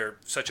example, they're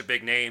such a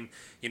big name,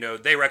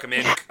 they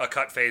recommend a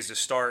cut phase to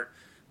start.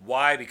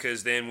 Why?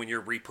 Because then when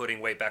you're re-putting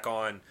weight back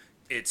on,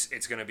 it's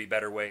going to be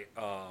better weight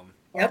than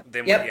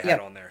what you had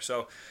on there.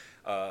 So,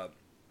 so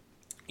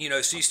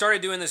you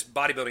started doing this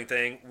bodybuilding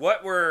thing.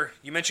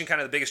 You mentioned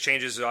kind of the biggest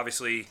changes is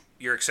obviously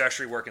your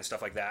accessory work and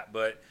stuff like that,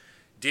 but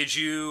did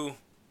you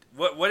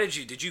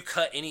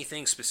cut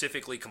anything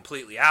specifically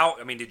completely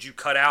out? I mean, did you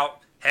cut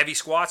out heavy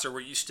squats, or were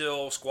you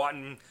still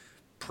squatting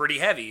pretty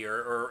heavy,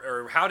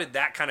 or how did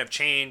that kind of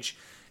change?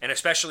 And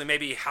especially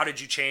maybe how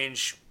did you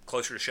change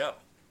closer to show?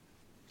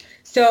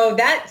 So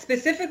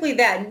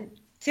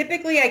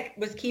typically I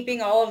was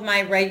keeping all of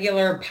my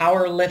regular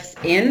power lifts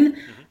in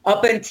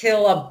up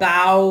until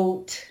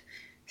about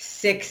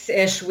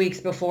 6-ish weeks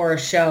before a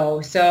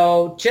show.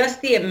 So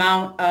just the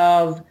amount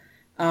of,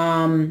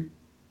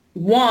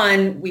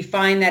 one, we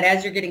find that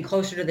as you're getting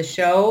closer to the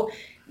show,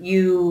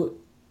 you're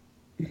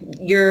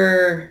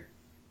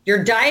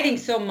dieting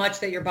so much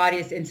that your body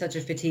is in such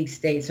a fatigue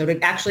state. So to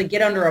actually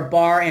get under a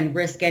bar and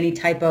risk any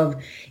type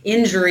of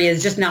injury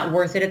is just not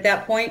worth it at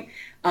that point.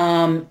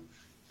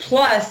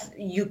 Plus,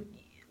 you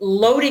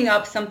loading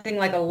up something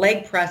like a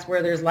leg press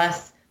where there's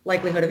less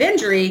likelihood of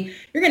injury,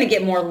 you're going to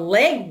get more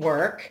leg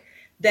work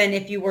than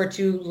if you were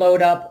to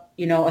load up,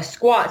 a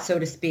squat, so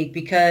to speak,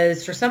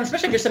 because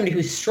especially if you're somebody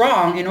who's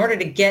strong, in order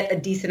to get a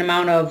decent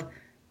amount of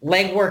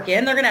leg work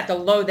in, they're going to have to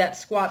load that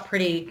squat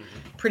pretty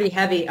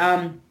heavy.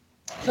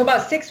 So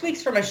about 6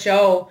 weeks from a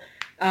show,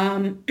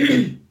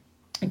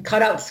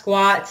 cut out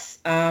squats,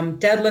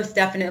 deadlifts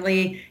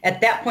definitely. At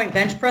that point,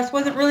 bench press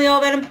wasn't really all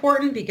that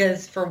important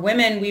because for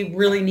women, we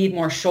really need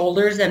more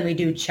shoulders than we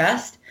do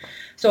chest.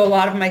 So a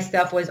lot of my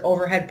stuff was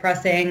overhead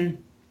pressing,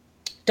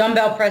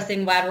 dumbbell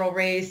pressing, lateral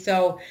raise.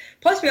 So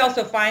plus we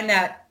also find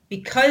that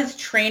because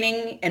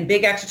training and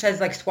big exercises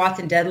like squats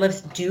and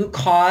deadlifts do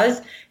cause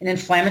an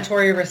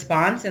inflammatory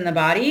response in the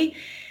body,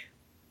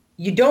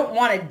 you don't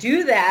want to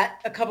do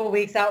that a couple of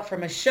weeks out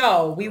from a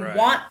show. We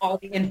want all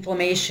the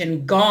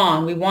inflammation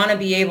gone. We want to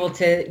be able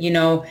to,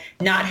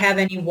 not have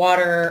any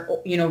water,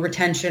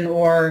 retention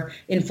or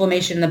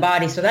inflammation in the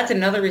body. So that's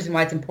another reason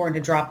why it's important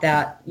to drop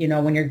that,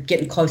 when you're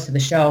getting close to the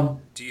show.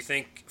 Do you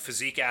think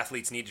physique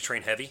athletes need to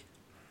train heavy?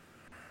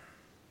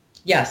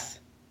 Yes.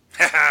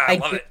 I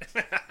love it.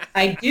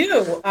 I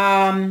do.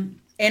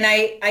 And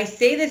I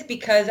say this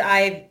because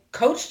I've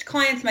coached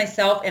clients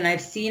myself and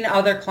I've seen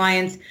other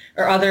clients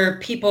or other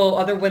people,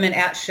 other women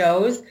at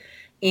shows.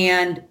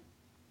 And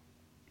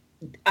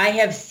I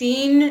have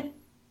seen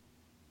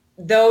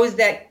those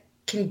that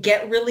can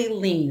get really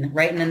lean,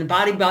 right? And in the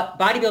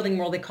bodybuilding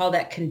world, they call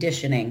that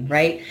conditioning,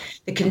 right?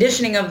 The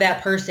conditioning of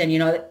that person,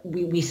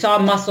 we saw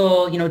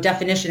muscle,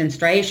 definition and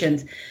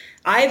striations.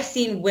 I've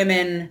seen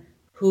women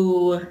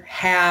who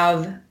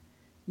have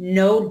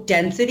no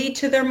density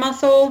to their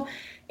muscle.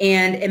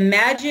 And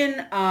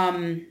imagine,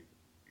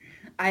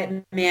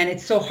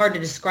 it's so hard to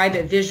describe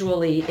it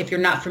visually if you're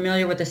not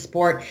familiar with the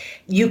sport.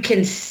 You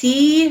can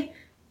see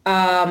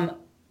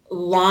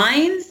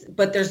lines,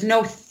 but there's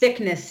no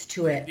thickness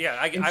to it. Yeah,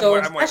 I'm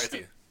right with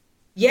you.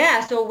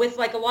 Yeah, so with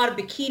like a lot of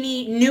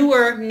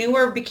newer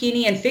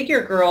bikini and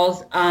figure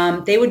girls,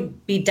 they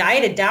would be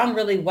dieted down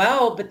really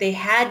well, but they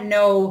had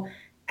no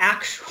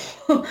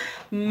actual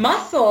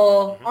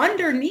muscle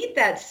underneath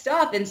that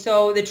stuff. And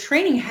so the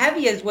training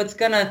heavy is what's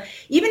gonna,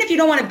 even if you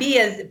don't want to be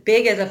as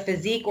big as a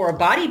physique or a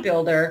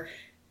bodybuilder,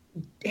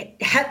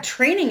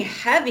 training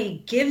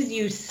heavy gives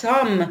you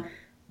some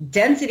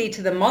density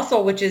to the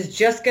muscle, which is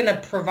just going to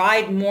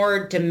provide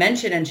more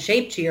dimension and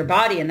shape to your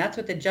body. And that's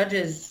what the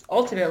judges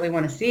ultimately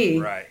want to see.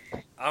 Right.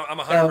 I'm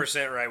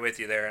 100% right with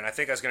you there. And I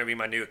think that's going to be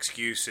my new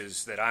excuse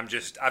is that I've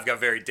got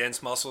very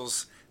dense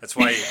muscles. That's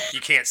why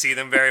you can't see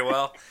them very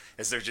well,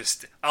 is they're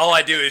just, all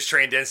I do is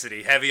train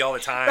density, heavy all the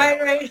time.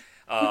 Right.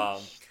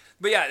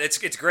 But yeah,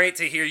 it's great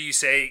to hear you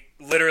say,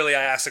 literally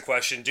I asked the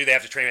question, do they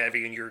have to train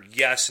heavy? And you're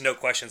yes, no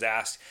questions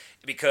asked,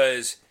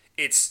 because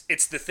it's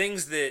the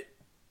things that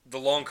the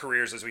long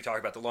careers, as we talk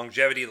about, the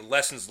longevity, the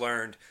lessons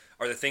learned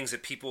are the things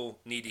that people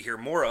need to hear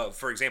more of.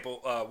 For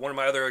example, one of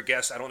my other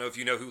guests, I don't know if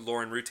you know who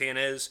Lauren Rutan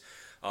is.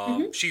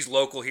 She's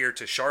local here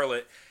to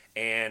Charlotte,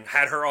 and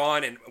had her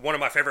on, and one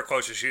of my favorite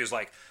quotes is she was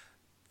like,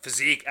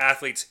 physique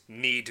athletes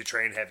need to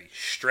train heavy,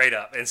 straight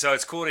up. And so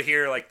it's cool to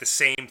hear like the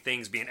same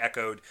things being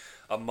echoed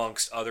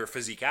amongst other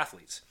physique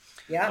athletes.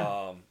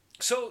 Yeah.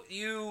 So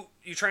you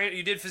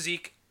did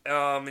physique,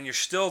 and you're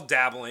still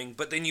dabbling,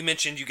 but then you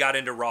mentioned you got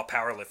into raw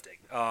powerlifting.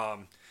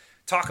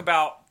 Talk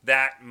about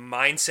that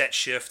mindset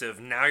shift of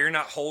now you're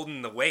not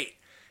holding the weight.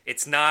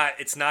 It's not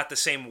the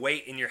same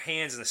weight in your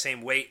hands and the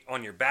same weight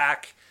on your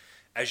back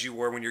as you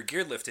were when you're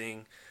gear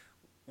lifting.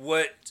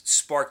 What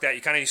sparked that?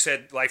 You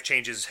said life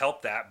changes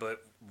helped that,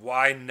 but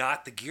why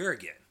not the gear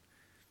again?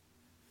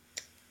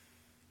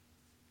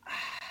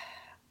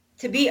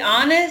 To be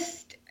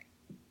honest,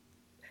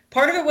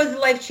 part of it was the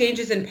life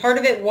changes, and part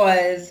of it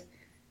was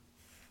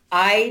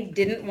I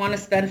didn't want to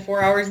spend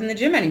 4 hours in the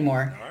gym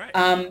anymore. All right.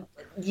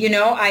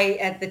 I,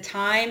 at the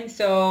time,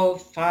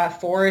 so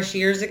 4-ish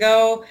years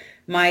ago,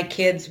 my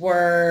kids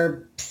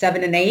were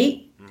 7 and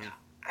 8. Mm-hmm.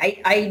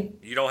 I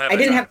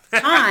didn't have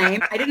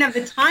time. I didn't have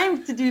the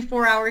time to do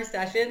 4-hour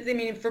sessions. I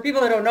mean, for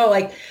people that don't know,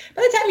 like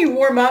by the time you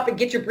warm up and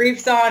get your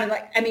briefs on,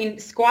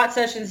 and squat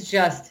sessions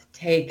just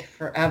take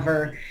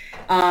forever.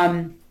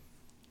 And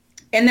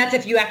that's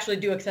if you actually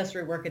do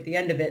accessory work at the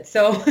end of it.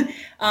 So,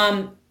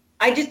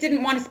 I just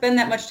didn't want to spend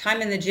that much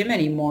time in the gym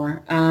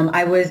anymore.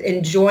 I was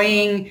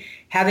enjoying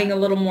having a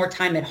little more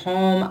time at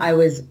home. I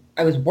was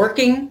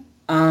working.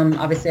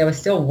 Obviously, I was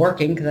still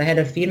working because I had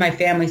to feed my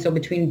family. So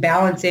between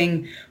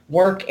balancing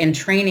work and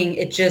training,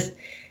 it just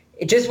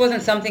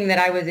wasn't something that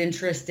I was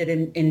interested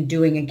in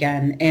doing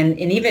again. And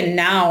even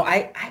now,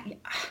 I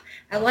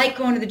like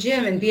going to the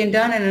gym and being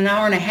done in an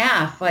hour and a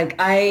half.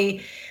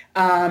 I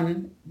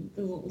don't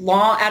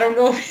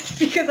know if it's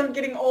because I'm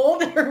getting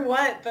old or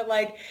what,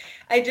 but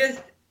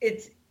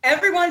it's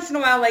every once in a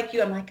while, like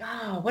you, I'm like,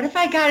 oh, what if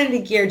I got into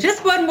gear?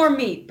 Just one more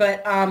meet.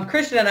 But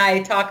Christian and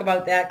I talk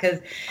about that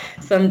because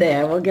someday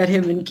I will get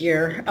him in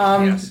gear.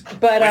 Yes.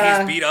 But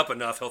when he's beat up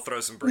enough, he'll throw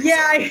some briefs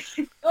on.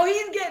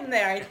 He's getting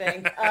there, I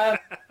think.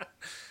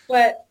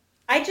 But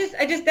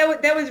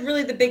that was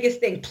really the biggest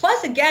thing.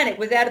 Plus, again, it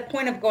was at a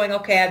point of going,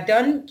 okay, I've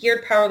done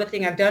geared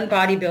powerlifting, I've done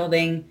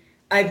bodybuilding.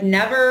 I've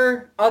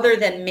never, other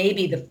than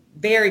maybe the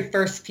very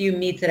first few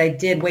meets that I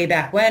did way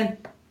back when,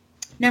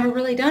 never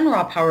really done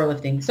raw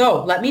powerlifting.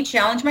 So let me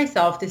challenge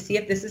myself to see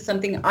if this is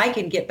something I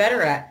can get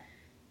better at.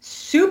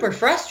 Super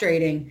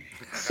frustrating.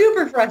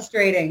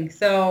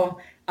 So,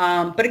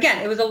 but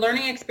again, it was a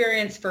learning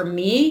experience for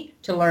me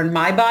to learn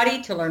my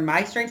body, to learn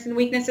my strengths and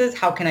weaknesses.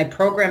 How can I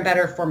program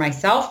better for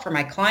myself, for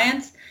my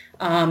clients?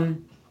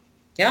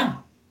 Yeah.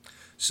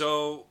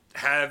 So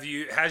has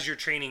your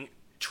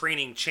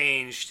training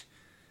changed?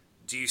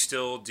 Do you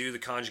still do the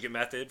conjugate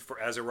method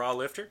as a raw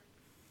lifter?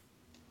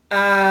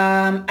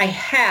 I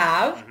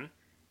have. Mm-hmm.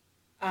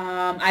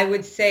 I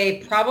would say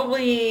it's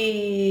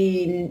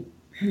probably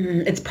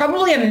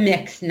a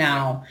mix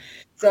now.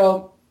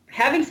 So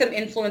having some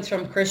influence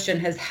from Christian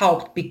has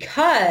helped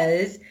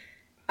because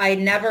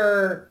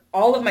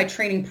all of my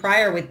training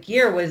prior with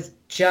gear was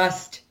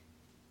just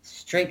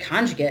straight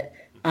conjugate.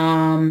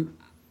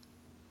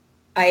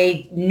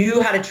 I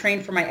knew how to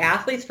train for my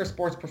athletes for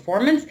sports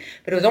performance,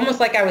 but it was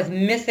almost like I was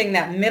missing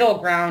that middle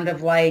ground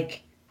of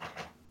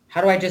how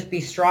do I just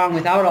be strong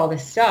without all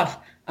this stuff?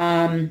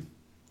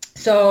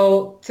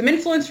 So some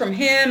influence from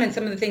him and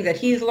some of the things that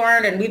he's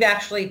learned, and we've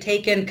actually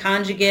taken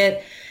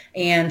conjugate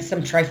and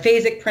some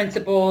triphasic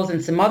principles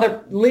and some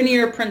other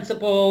linear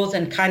principles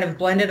and kind of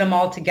blended them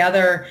all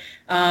together.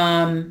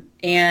 And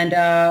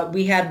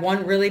we had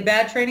one really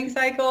bad training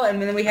cycle,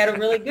 and then we had a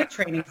really good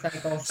training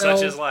cycle. So,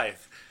 Such is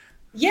life.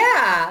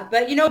 yeah,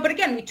 but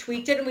again, we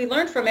tweaked it and we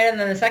learned from it, and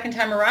then the second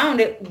time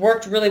around, it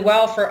worked really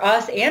well for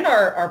us and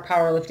our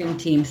powerlifting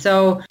team.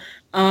 So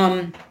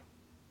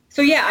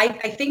yeah, I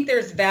think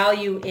there's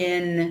value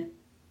in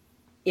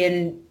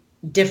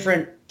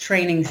different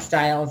training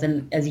styles,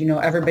 and as you know,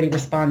 everybody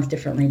responds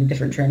differently to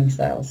different training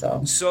styles.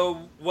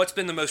 So what's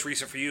been the most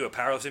recent for you, a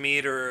powerlifting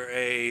meet or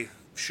a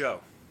show?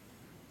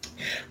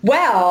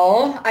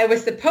 Well, I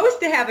was supposed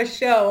to have a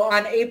show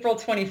on April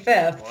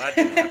 25th. What?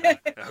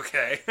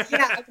 Okay.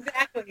 Yeah,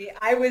 exactly.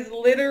 I was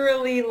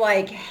literally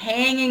like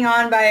hanging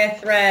on by a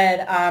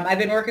thread. I've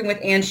been working with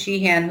Ann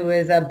Sheehan, who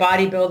is a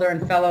bodybuilder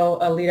and fellow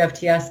Elite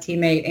FTS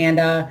teammate,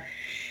 and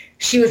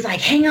she was like,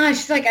 hang on.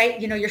 She's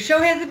like, your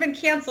show hasn't been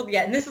canceled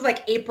yet. And this was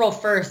like April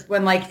 1st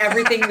when like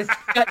everything was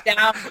shut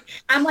down.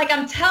 I'm like,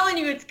 I'm telling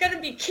you, it's going to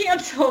be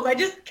canceled.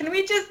 Can we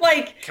eat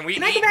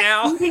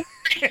now?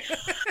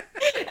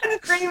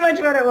 That's pretty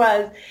much what it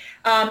was.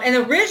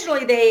 And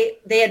originally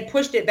they had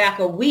pushed it back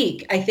a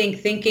week, I think,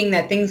 thinking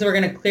that things were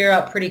going to clear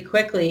up pretty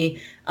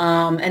quickly.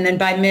 And then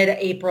by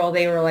mid-April,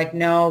 they were like,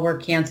 no, we're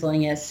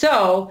canceling it.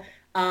 So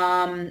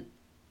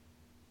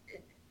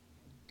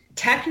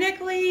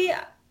technically,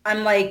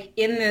 I'm like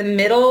in the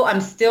middle. I'm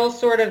still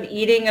sort of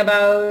eating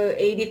about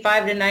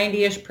 85 to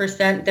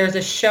 90-ish%. There's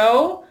a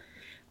show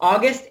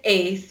August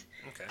 8th.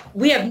 Okay.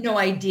 We We have no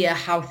idea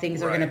how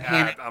things are going to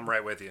pan out. I'm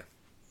right with you.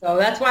 So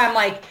that's why I'm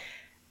like,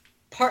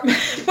 part of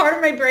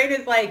my brain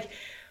is like,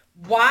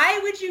 why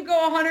would you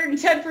go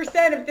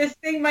 110% if this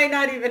thing might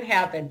not even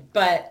happen?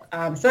 But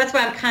so that's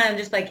why I'm kind of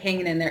just like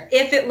hanging in there.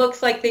 If it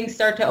looks like things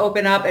start to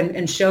open up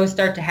and shows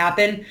start to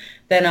happen,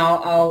 then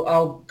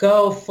I'll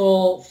go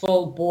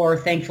full bore.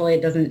 Thankfully,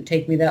 it doesn't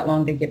take me that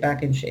long to get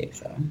back in shape.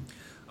 So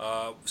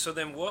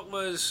then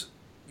what's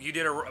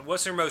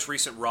your most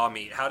recent raw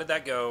meet? How did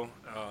that go?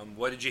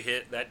 What did you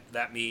hit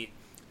that meet?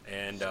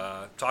 And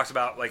talks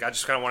about, like, I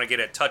just kind of want to get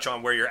a touch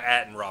on where you're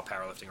at in raw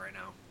powerlifting right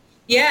now.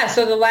 Yeah,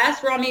 so the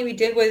last raw meet we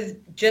did was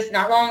just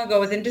not long ago,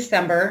 was in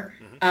December.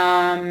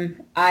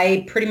 Mm-hmm.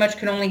 I pretty much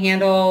can only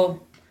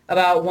handle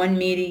about one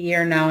meet a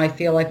year now. I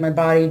feel like my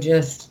body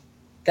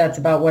that's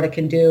about what it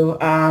can do.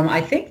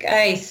 I think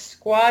I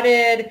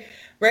squatted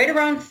right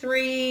around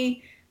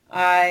 3.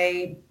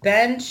 I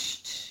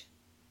benched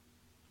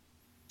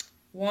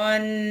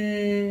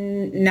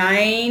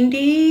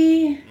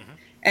 190, mm-hmm.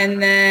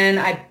 and then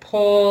I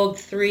pulled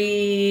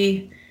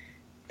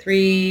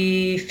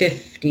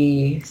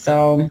 350.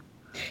 So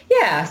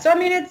yeah, so I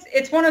mean,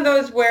 it's one of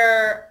those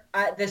where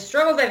the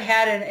struggles I've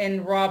had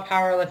in raw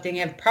powerlifting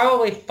have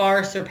probably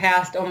far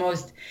surpassed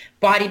almost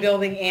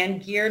bodybuilding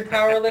and geared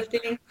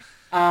powerlifting.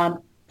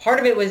 Part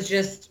of it was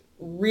just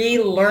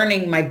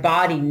relearning my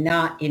body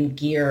not in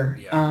gear,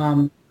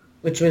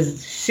 which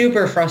was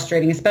super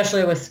frustrating,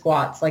 especially with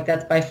squats. Like,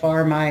 that's by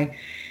far my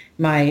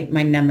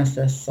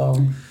nemesis.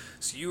 So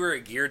you were a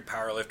geared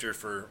powerlifter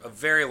for a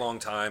very long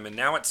time, and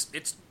now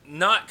it's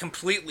not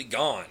completely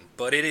gone,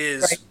 but it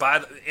is,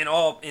 right, in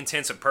all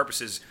intents and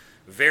purposes,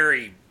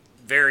 very,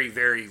 very,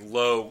 very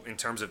low in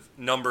terms of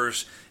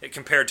numbers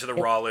compared to the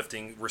raw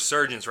lifting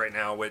resurgence right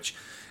now, which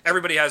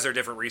everybody has their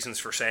different reasons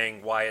for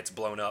saying why it's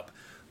blown up.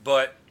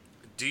 But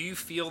do you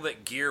feel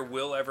that gear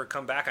will ever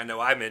come back? I know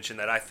I mentioned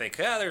that I think,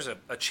 there's a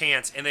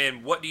chance. And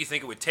then what do you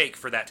think it would take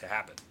for that to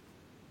happen?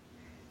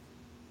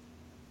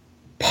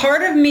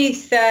 Part of me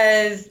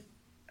says,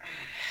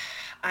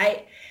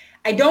 I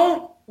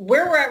don't,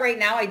 where we're at right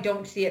now, I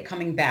don't see it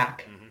coming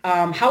back.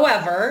 Mm-hmm.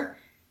 However,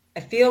 I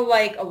feel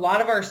like a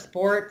lot of our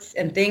sports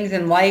and things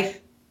in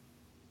life,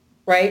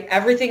 right?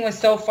 Everything was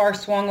so far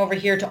swung over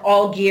here to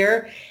all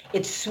gear.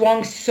 It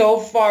swung so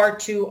far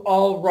to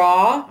all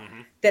raw,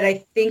 mm-hmm, that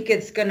I think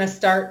it's going to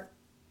start,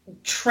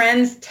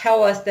 trends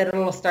tell us that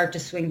it'll start to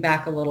swing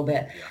back a little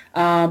bit.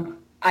 Yeah.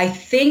 I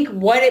think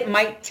what it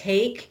might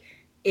take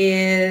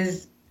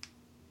is,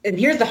 and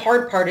here's the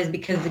hard part, is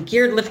because the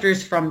geared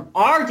lifters from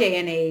our day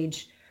and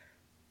age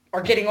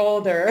are getting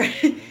older.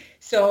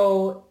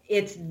 So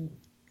it's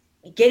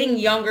getting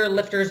younger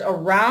lifters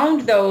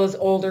around those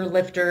older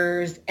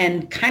lifters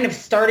and kind of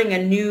starting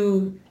a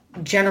new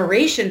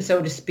generation,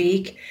 so to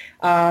speak,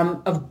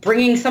 of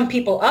bringing some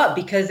people up.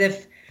 Because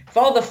if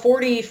all the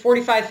 40,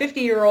 45,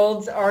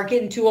 50-year-olds are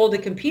getting too old to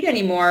compete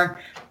anymore,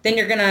 then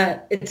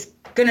it's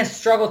going to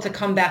struggle to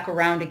come back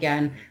around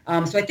again.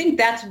 So I think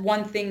that's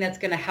one thing that's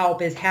going to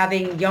help, is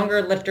having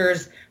younger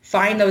lifters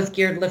find those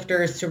geared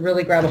lifters to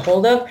really grab a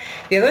hold of.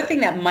 The other thing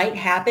that might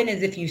happen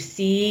is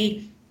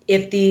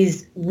if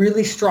these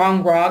really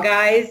strong raw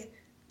guys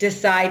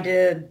decide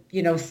to,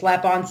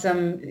 slap on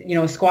some,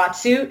 squat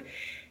suit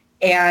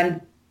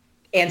and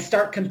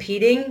start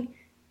competing,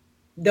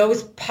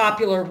 those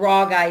popular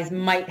raw guys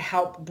might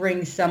help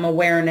bring some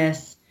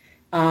awareness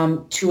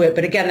to it.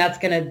 But again, that's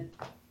going to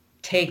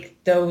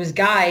take those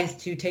guys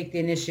to take the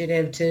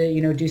initiative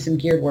to, do some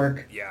geared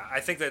work. Yeah, I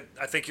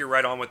think you're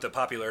right on with the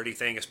popularity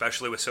thing,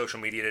 especially with social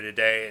media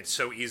today. It's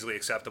so easily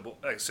accessible.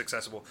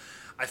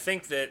 I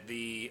think that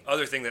the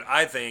other thing that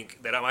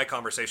my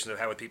conversations I've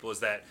had with people is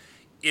that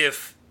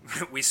if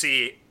we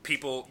see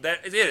people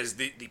that it is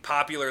the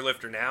popular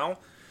lifter now,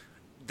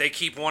 they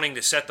keep wanting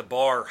to set the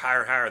bar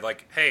higher and higher.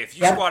 Like, hey, if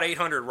you squat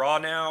 800 raw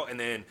now, and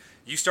then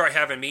you start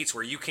having meets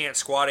where you can't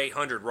squat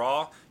 800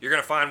 raw, you're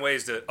going to find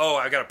ways to,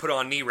 I got to put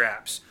on knee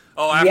wraps.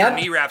 Oh, after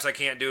knee wraps, I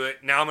can't do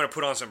it. Now I'm going to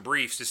put on some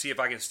briefs to see if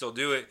I can still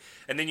do it.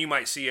 And then you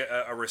might see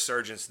a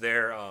resurgence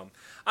there. I'm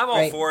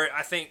all for it.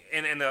 I think,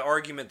 and the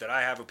argument that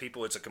I have with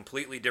people, it's a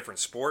completely different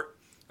sport.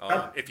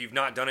 If you've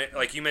not done it,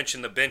 like you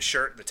mentioned the bench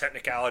shirt, the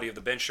technicality of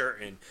the bench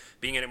shirt and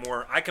being in it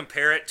more, I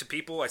compare it to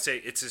people. I say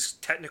it's as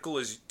technical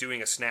as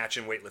doing a snatch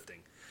in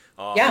weightlifting.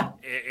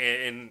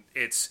 And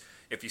it's,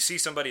 if you see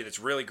somebody that's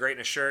really great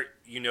in a shirt,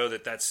 you know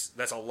that's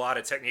a lot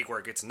of technique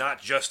work. It's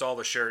not just all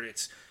the shirt.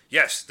 It's,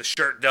 yes, the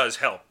shirt does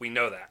help. We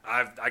know that.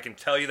 I can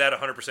tell you that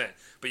 100%.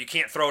 But you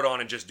can't throw it on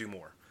and just do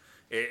more.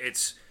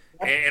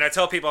 And I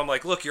tell people, I'm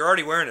like, look, you're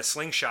already wearing a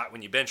slingshot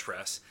when you bench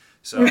press.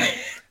 So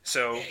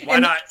why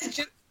not?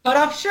 Cut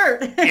off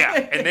shirt.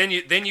 Yeah, and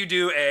then you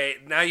do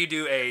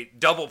a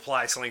double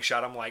ply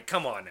slingshot. I'm like,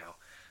 come on now.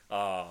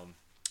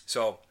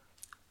 So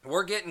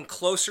we're getting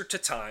closer to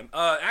time.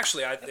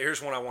 Actually,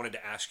 here's one I wanted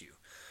to ask you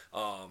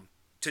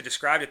to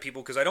describe to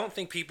people, because I don't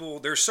think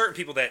there's certain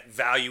people that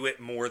value it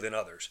more than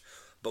others.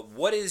 But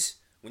what is,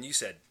 when you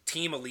said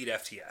Team Elite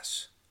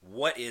FTS,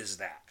 what is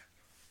that?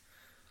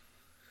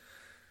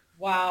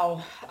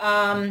 Wow.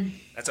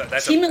 That's a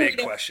big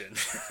question.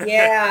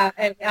 Yeah,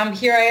 and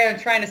here I am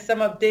trying to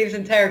sum up Dave's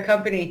entire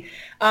company.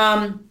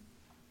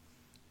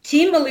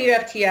 Team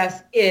Elite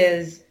FTS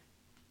is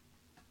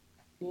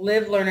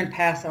live, learn, and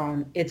pass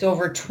on. It's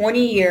over 20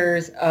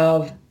 years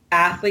of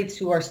athletes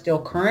who are still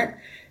current,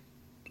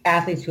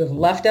 athletes who have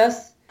left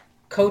us,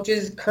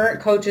 coaches, current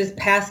coaches,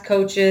 past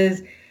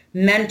coaches,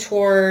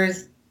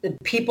 mentors, the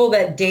people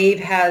that Dave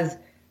has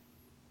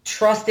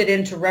trusted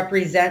in to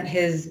represent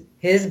his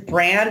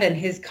brand and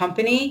his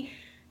company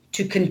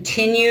to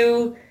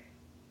continue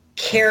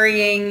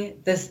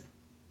carrying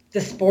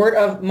the sport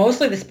of,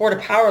 mostly the sport of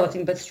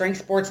powerlifting, but strength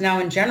sports now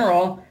in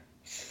general,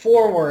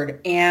 forward.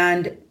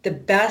 And the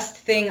best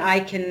thing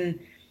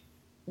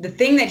the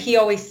thing that he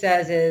always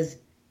says is,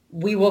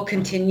 we will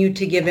continue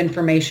to give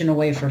information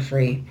away for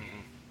free.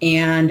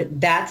 And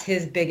that's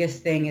his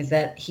biggest thing, is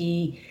that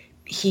he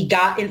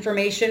got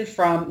information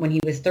from when he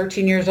was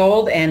 13 years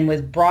old and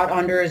was brought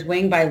under his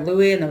wing by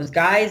Louis and those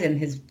guys and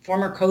his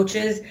former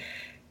coaches.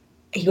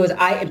 He goes,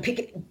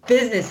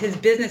 his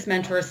business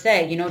mentors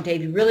say,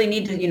 Dave, you really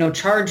need to,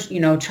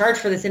 charge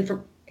for this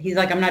info. He's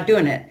like, I'm not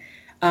doing it.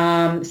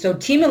 So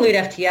Team Elite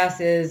FTS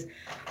is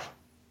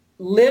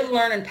live,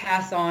 learn, and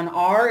pass on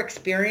our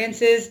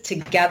experiences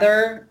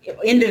together,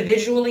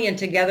 individually and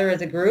together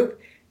as a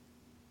group,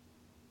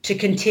 to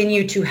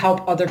continue to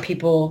help other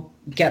people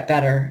get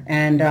better.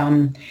 And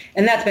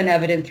that's been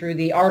evident through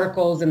the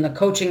articles and the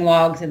coaching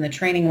logs and the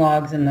training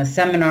logs and the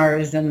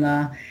seminars and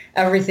the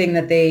everything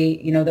that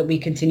that we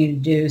continue to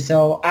do.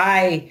 So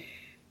I'm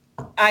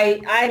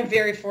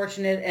very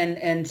fortunate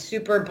and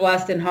super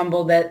blessed and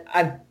humbled that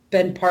I've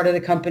been part of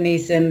the company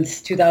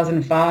since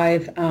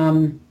 2005.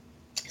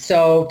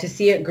 So to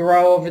see it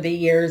grow over the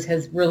years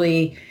has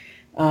really,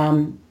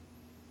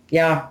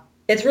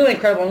 it's really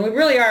incredible. And we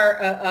really are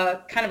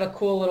a kind of a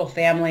cool little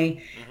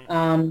family.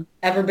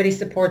 Everybody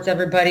supports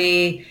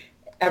everybody.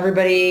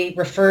 Everybody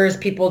refers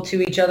people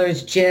to each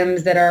other's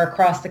gyms that are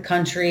across the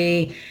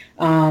country.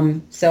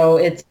 So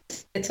it's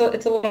a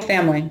little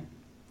family.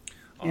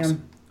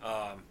 Awesome.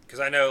 Because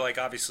I know, like,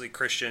 obviously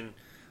Christian,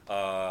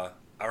 I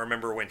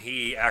remember when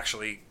he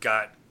actually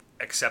got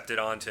accepted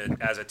onto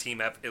as a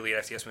Team Elite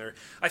FTS member.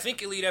 I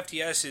think Elite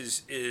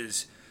FTS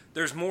is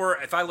there's more.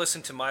 If I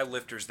listen to my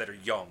lifters that are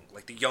young,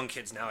 like the young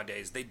kids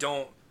nowadays, they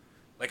don't,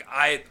 like,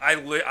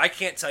 I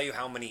can't tell you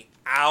how many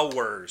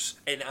hours,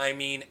 and I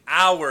mean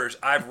hours,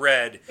 I've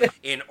read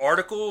in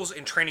articles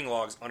and training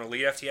logs on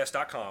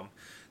EliteFTS.com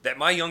that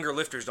my younger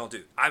lifters don't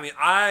do. I mean,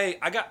 I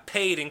got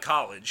paid in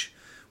college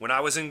when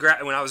I was in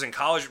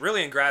college,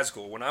 really in grad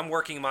school. When I'm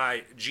working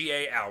my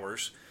GA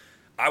hours,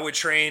 I would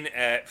train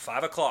at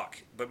 5 o'clock,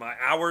 but my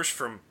hours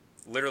from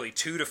literally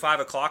 2 to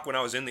 5 o'clock when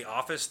I was in the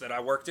office that I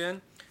worked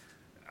in,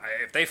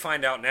 if they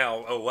find out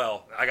now, oh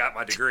well, I got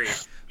my degree.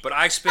 But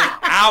I spent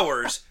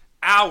hours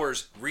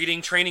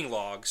reading training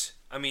logs.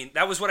 I mean,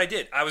 that was what I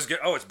did. I was good.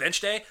 Oh, it's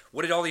bench day?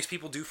 What did all these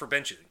people do for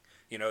benching?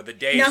 The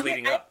days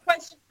leading up. I have a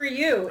question for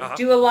you. Uh-huh.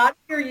 Do a lot of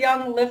your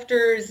young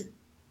lifters,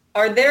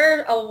 are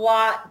there a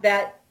lot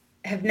that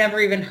have never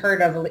even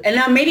heard of, and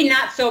now maybe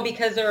not so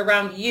because they're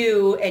around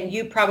you and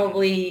you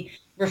probably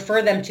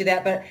refer them to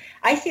that, but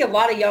I see a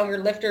lot of younger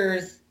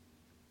lifters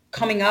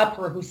coming up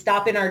or who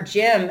stop in our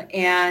gym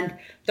and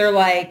they're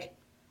like,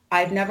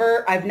 I've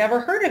never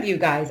heard of you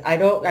guys.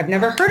 I've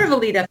never heard of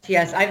Elite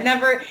FTS. And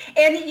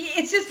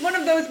it's just one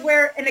of those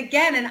where, and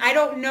I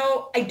don't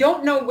know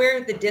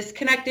where the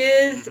disconnect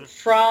is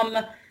from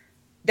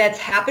that's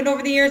happened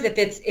over the years. If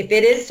it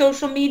is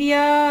social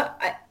media,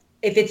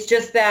 if it's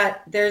just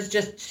that there's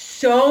just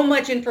so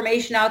much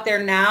information out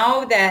there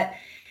now that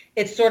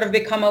it's sort of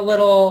become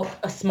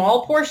a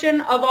small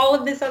portion of all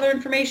of this other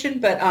information.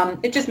 But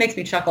it just makes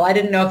me chuckle. I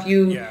didn't know if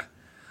you Yeah.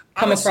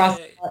 I come would across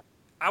say that.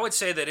 I would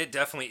say that it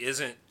definitely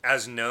isn't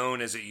as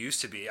known as it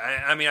used to be.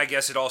 I mean, I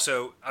guess it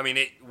also. I mean,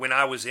 when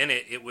I was in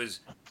it, it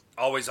was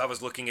always I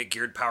was looking at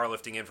geared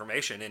powerlifting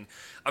information, and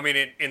I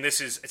mean, and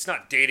this is it's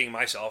not dating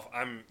myself.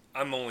 I'm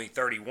only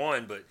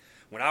 31, but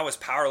when I was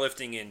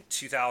powerlifting in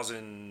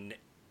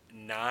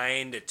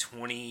 2009 to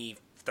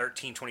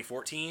 2013,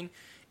 2014,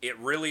 it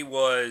really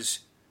was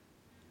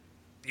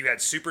you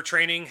had Super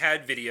Training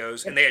had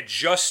videos, and they had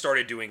just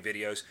started doing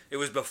videos. It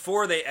was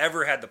before they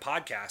ever had the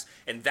podcast,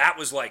 and that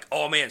was like,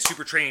 oh man,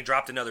 Super Training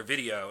dropped another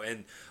video,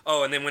 and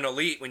and then when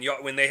Elite,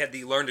 when they had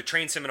the Learn to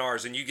Train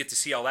seminars, and you get to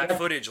see all that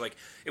footage, like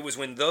it was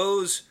when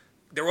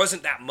there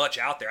wasn't that much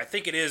out there. I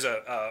think it is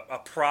a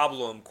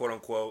problem, quote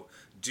unquote,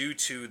 due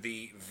to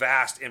the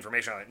vast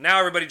information on it. Now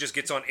everybody just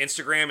gets on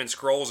Instagram and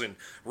scrolls and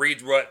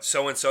reads what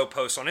so and so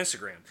posts on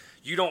Instagram.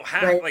 You don't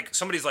have like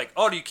somebody's like,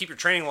 oh, do you keep your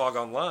training log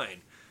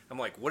online? I'm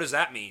like, what does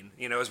that mean?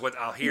 Is what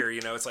I'll hear.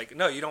 It's like,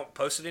 no, you don't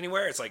post it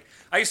anywhere. It's like,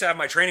 I used to have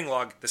my training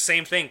log, the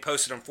same thing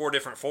posted on 4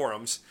 different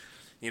forums,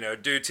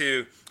 due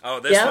to,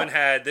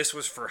 this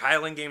was for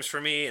Highland Games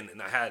for me.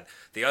 And I had,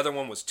 the other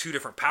one was 2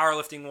 different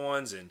powerlifting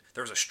ones. And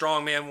there was a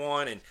strongman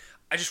one. And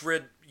I just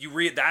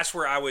that's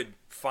where I would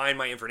find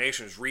my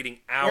information, is reading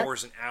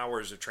hours and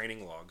hours of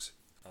training logs.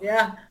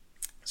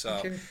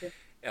 So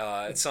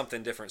it's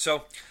something different.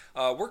 So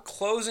we're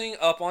closing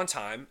up on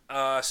time.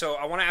 So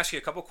I want to ask you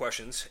a couple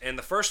questions. And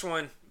the first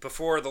one,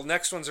 before the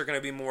next ones are going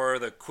to be more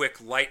the quick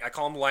I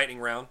call them lightning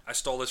round. I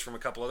stole this from a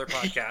couple other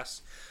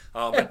podcasts.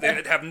 But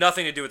they have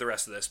nothing to do with the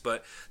rest of this.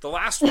 But the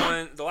last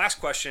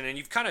question, and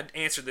you've kind of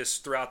answered this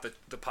throughout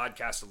the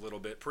podcast a little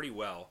bit pretty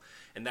well,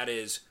 and that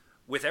is,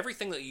 with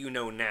everything that you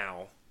know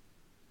now,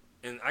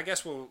 and I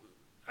guess we'll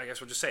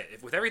just say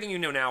it. With everything you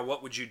know now,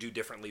 what would you do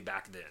differently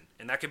back then?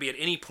 And that could be at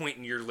any point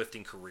in your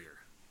lifting career.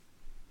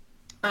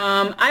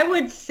 I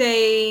would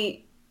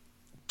say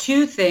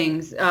 2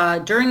 things.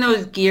 During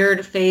those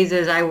geared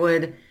phases, I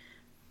would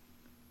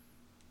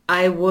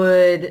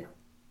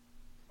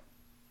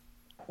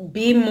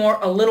be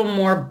a little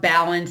more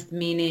balanced,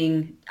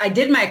 meaning I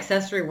did my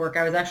accessory work.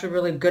 I was actually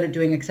really good at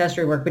doing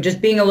accessory work, but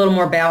just being a little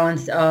more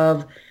balanced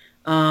of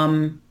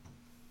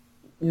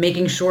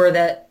making sure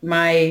that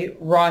my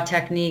raw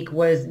technique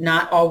was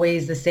not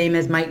always the same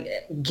as my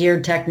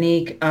geared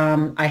technique.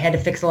 I had to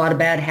fix a lot of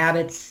bad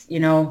habits,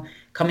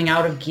 coming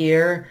out of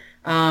gear.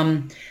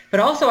 But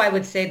also I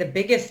would say the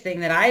biggest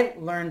thing that I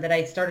learned that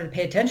I started to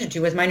pay attention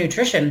to was my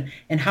nutrition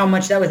and how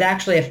much that was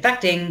actually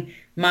affecting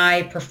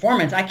my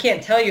performance. I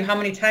can't tell you how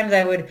many times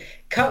I would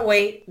cut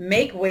weight,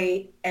 make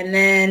weight, and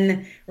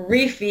then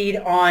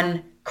refeed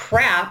on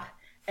crap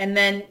and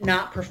then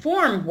not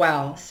perform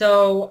well.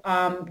 So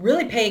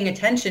really paying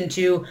attention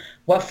to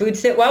what foods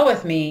sit well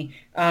with me.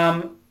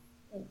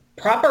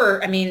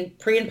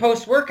 Pre and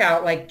post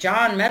workout, like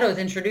John Meadows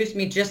introduced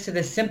me just to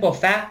the simple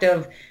fact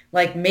of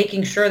like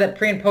making sure that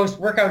pre and post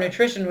workout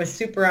nutrition was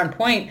super on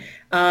point.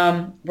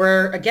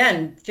 Where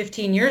again,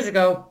 15 years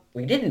ago,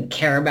 we didn't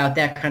care about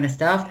that kind of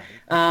stuff.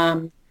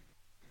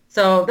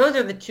 So those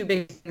are the 2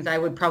 big things I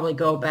would probably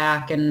go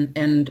back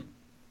and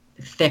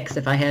fix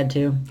if I had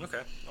to.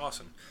 Okay,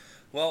 awesome.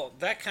 Well,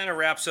 that kind of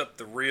wraps up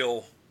the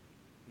real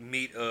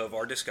meat of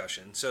our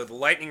discussion. So the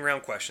lightning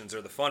round questions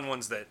are the fun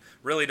ones that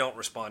really don't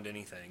respond to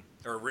anything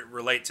or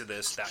relate to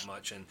this that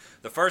much. And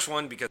the first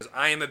one, because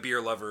I am a beer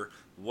lover,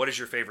 what is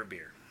your favorite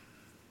beer?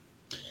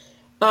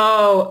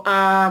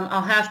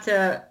 I'll have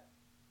to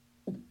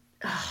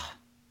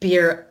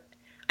beer.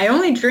 I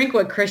only drink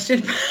what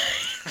Christian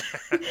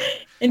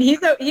and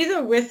he's a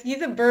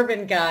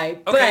bourbon guy,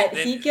 okay, but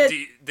he gets.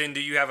 Then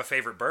do you have a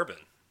favorite bourbon?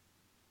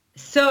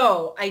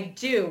 So I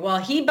do. Well,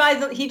 he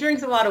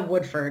drinks a lot of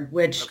Woodford,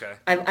 which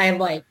I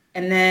like.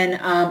 And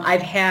then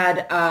I've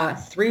had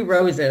 3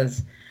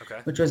 Roses,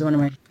 which was one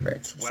of my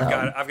favorites. Well,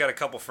 so. I've got a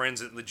couple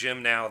friends at the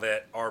gym now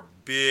that are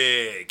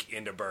big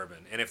into bourbon.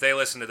 And if they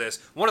listen to this,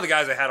 one of the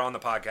guys I had on the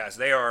podcast,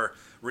 they are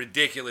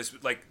ridiculous.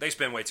 Like, they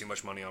spend way too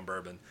much money on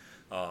bourbon.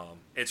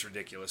 It's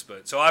ridiculous.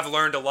 But so I've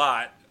learned a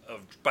lot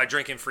by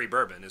drinking free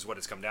bourbon is what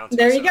it's come down to.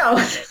 There you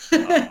go.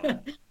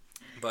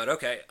 But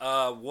okay,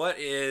 what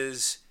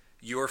is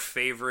your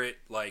favorite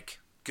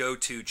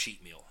go-to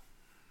cheat meal?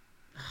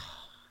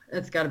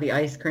 It's got to be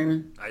ice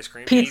cream. Ice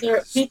cream. Pizza or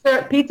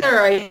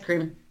ice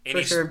cream.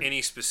 For sure.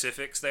 Any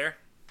specifics there?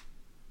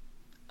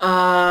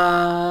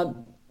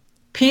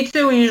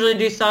 Pizza, we usually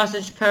do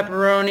sausage,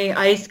 pepperoni.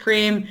 Ice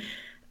cream,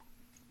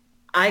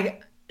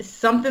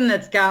 something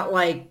that's got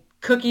like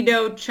cookie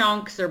dough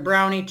chunks or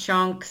brownie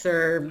chunks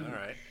or. All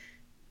right.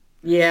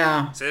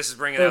 Yeah. So this is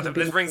bringing Those out would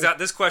be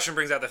this question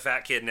brings out the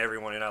fat kid in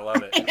everyone, and I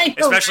love it. I know,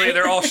 Especially right?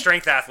 they're all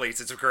strength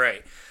athletes. It's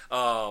great.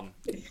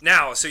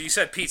 Now, so you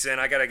said pizza, and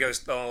I gotta go on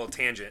a little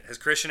tangent. Has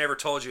Christian ever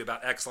told you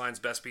about X Line's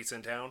best pizza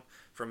in town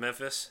from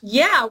Memphis?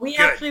 Yeah, we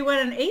Good. actually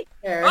went and ate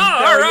there. Oh, So,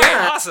 all right,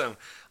 yeah.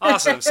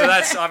 awesome. So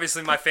that's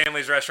obviously my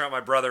family's restaurant.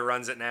 My brother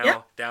runs it now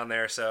Yep. down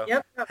there. So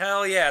Yep.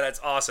 hell yeah, that's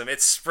awesome.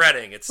 It's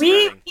spreading. It's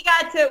We spreading.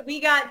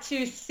 we got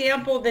to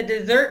sample the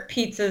dessert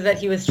pizzas that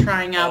he was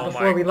trying out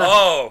before we left.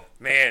 Oh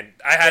man,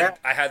 Yeah.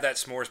 I had that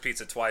s'mores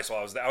pizza twice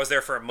while I was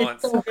there for a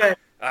month. It's so good.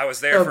 I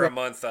was there So for a good.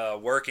 month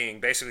working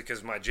basically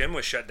because my gym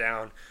was shut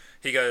down.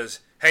 He goes,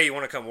 "Hey, you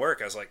want to come work?"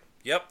 I was like,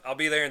 "Yep, I'll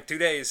be there in 2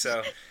 days."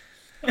 So,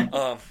 That's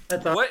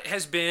awesome. what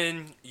has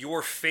been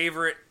your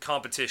favorite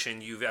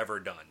competition you've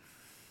ever done?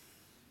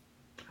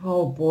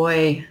 Oh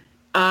boy.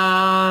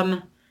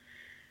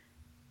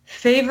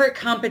 Favorite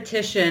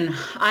competition.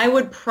 I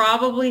would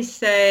probably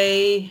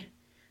say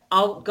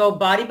I'll go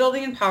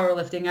bodybuilding and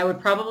powerlifting. I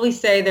would probably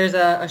say there's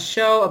a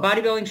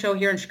bodybuilding show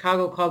here in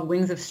Chicago called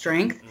Wings of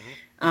Strength.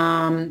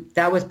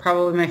 That was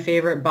probably my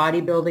favorite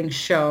bodybuilding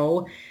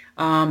show.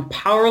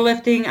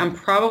 Powerlifting, I'm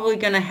probably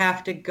going to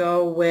have to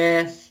go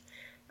with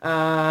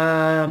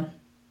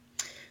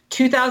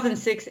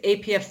 2006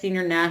 APF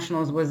Senior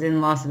Nationals was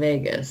in Las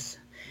Vegas.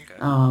 Okay.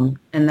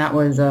 And that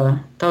was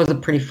a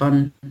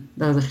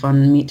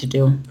fun meet to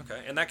do.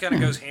 Okay, and that kind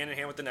of goes hand in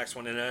hand with the next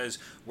one, and that is,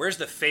 where's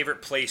the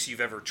favorite place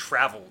you've ever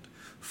traveled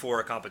for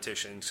a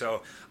competition?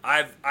 So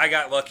I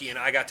got lucky and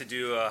I got to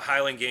do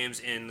Highland Games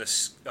in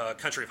the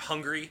country of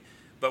Hungary,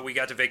 but we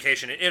got to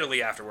vacation in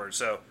Italy afterwards.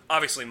 So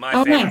obviously my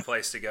favorite nice.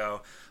 place to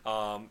go.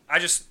 I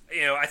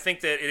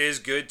think that it is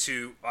good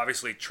to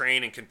obviously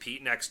train and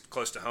compete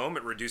close to home.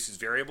 It reduces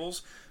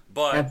variables.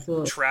 But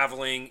Absolutely.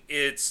 traveling,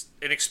 it's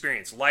an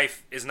experience.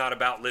 Life is not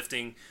about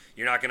lifting.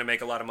 You're not going to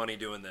make a lot of money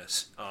doing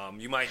this.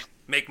 You might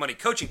make money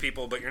coaching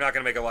people, but you're not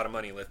going to make a lot of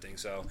money lifting.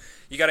 So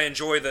you got to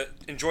enjoy the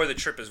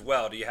trip as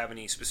well. Do you have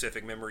any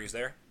specific memories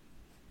there?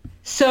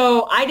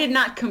 So I did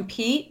not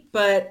compete,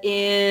 but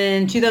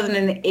in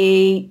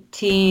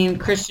 2018,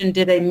 Christian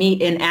did a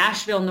meet in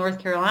Asheville, North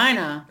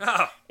Carolina.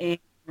 Oh,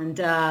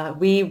 And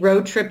we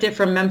road tripped it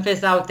from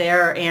Memphis out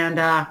there,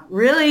 and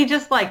really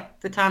just like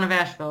the town of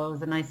Asheville. It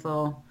was a nice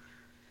little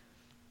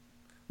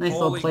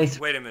place.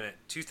 Wait a minute.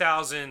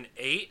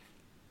 2008?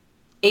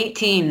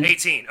 18.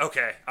 18.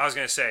 Okay. I was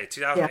going to say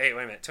 2008. Yeah.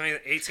 Wait a minute.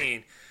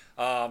 2018.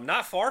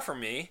 Not far from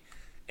me.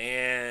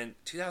 And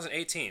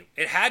 2018.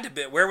 It had to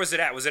be. Where was it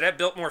at? Was it at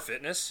Biltmore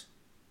Fitness?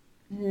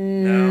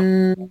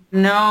 No.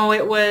 No,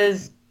 it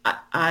was.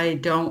 I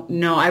don't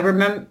know.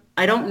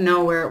 I don't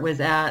know where it was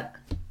at.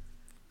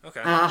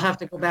 Okay. I'll have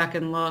to go back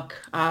and look.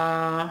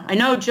 I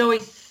know Joey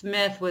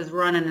Smith was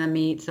running the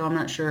meet, so I'm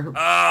not sure who.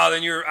 Oh,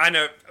 then I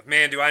know,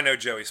 man, do I know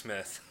Joey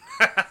Smith?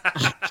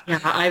 Yeah,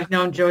 I've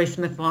known Joey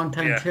Smith a long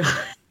time Yeah. too.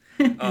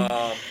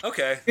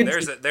 Okay.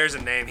 There's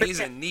a name.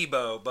 He's in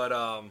Nebo, but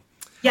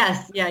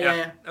Yes,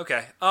 yeah.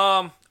 Okay.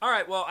 All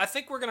right. Well, I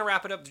think we're gonna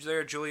wrap it up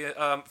there,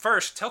 Julia.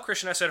 First, tell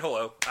Christian I said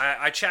hello.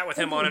 I chat with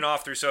him on and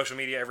off through social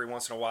media every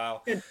once in a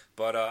while,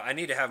 but I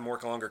need to have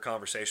longer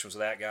conversations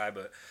with that guy.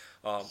 But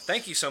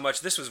thank you so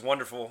much. This was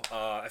wonderful.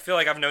 I feel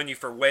like I've known you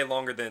for way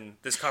longer than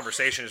this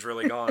conversation has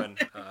really gone.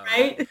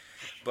 Right?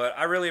 But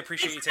I really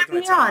appreciate you taking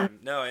the Thanks for having time.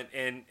 No,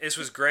 and this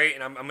was great,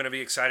 and I'm going to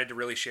be excited to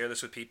really share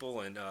this with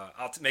people, and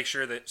I'll make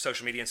sure that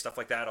social media and stuff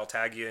like that, I'll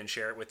tag you and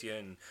share it with you,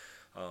 and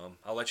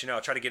I'll let you know.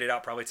 I'll try to get it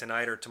out probably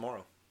tonight or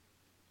tomorrow.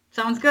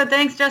 Sounds good.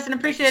 Thanks, Justin.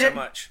 Thank Appreciate you it. so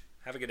much.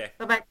 Have a good day.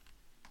 Bye-bye.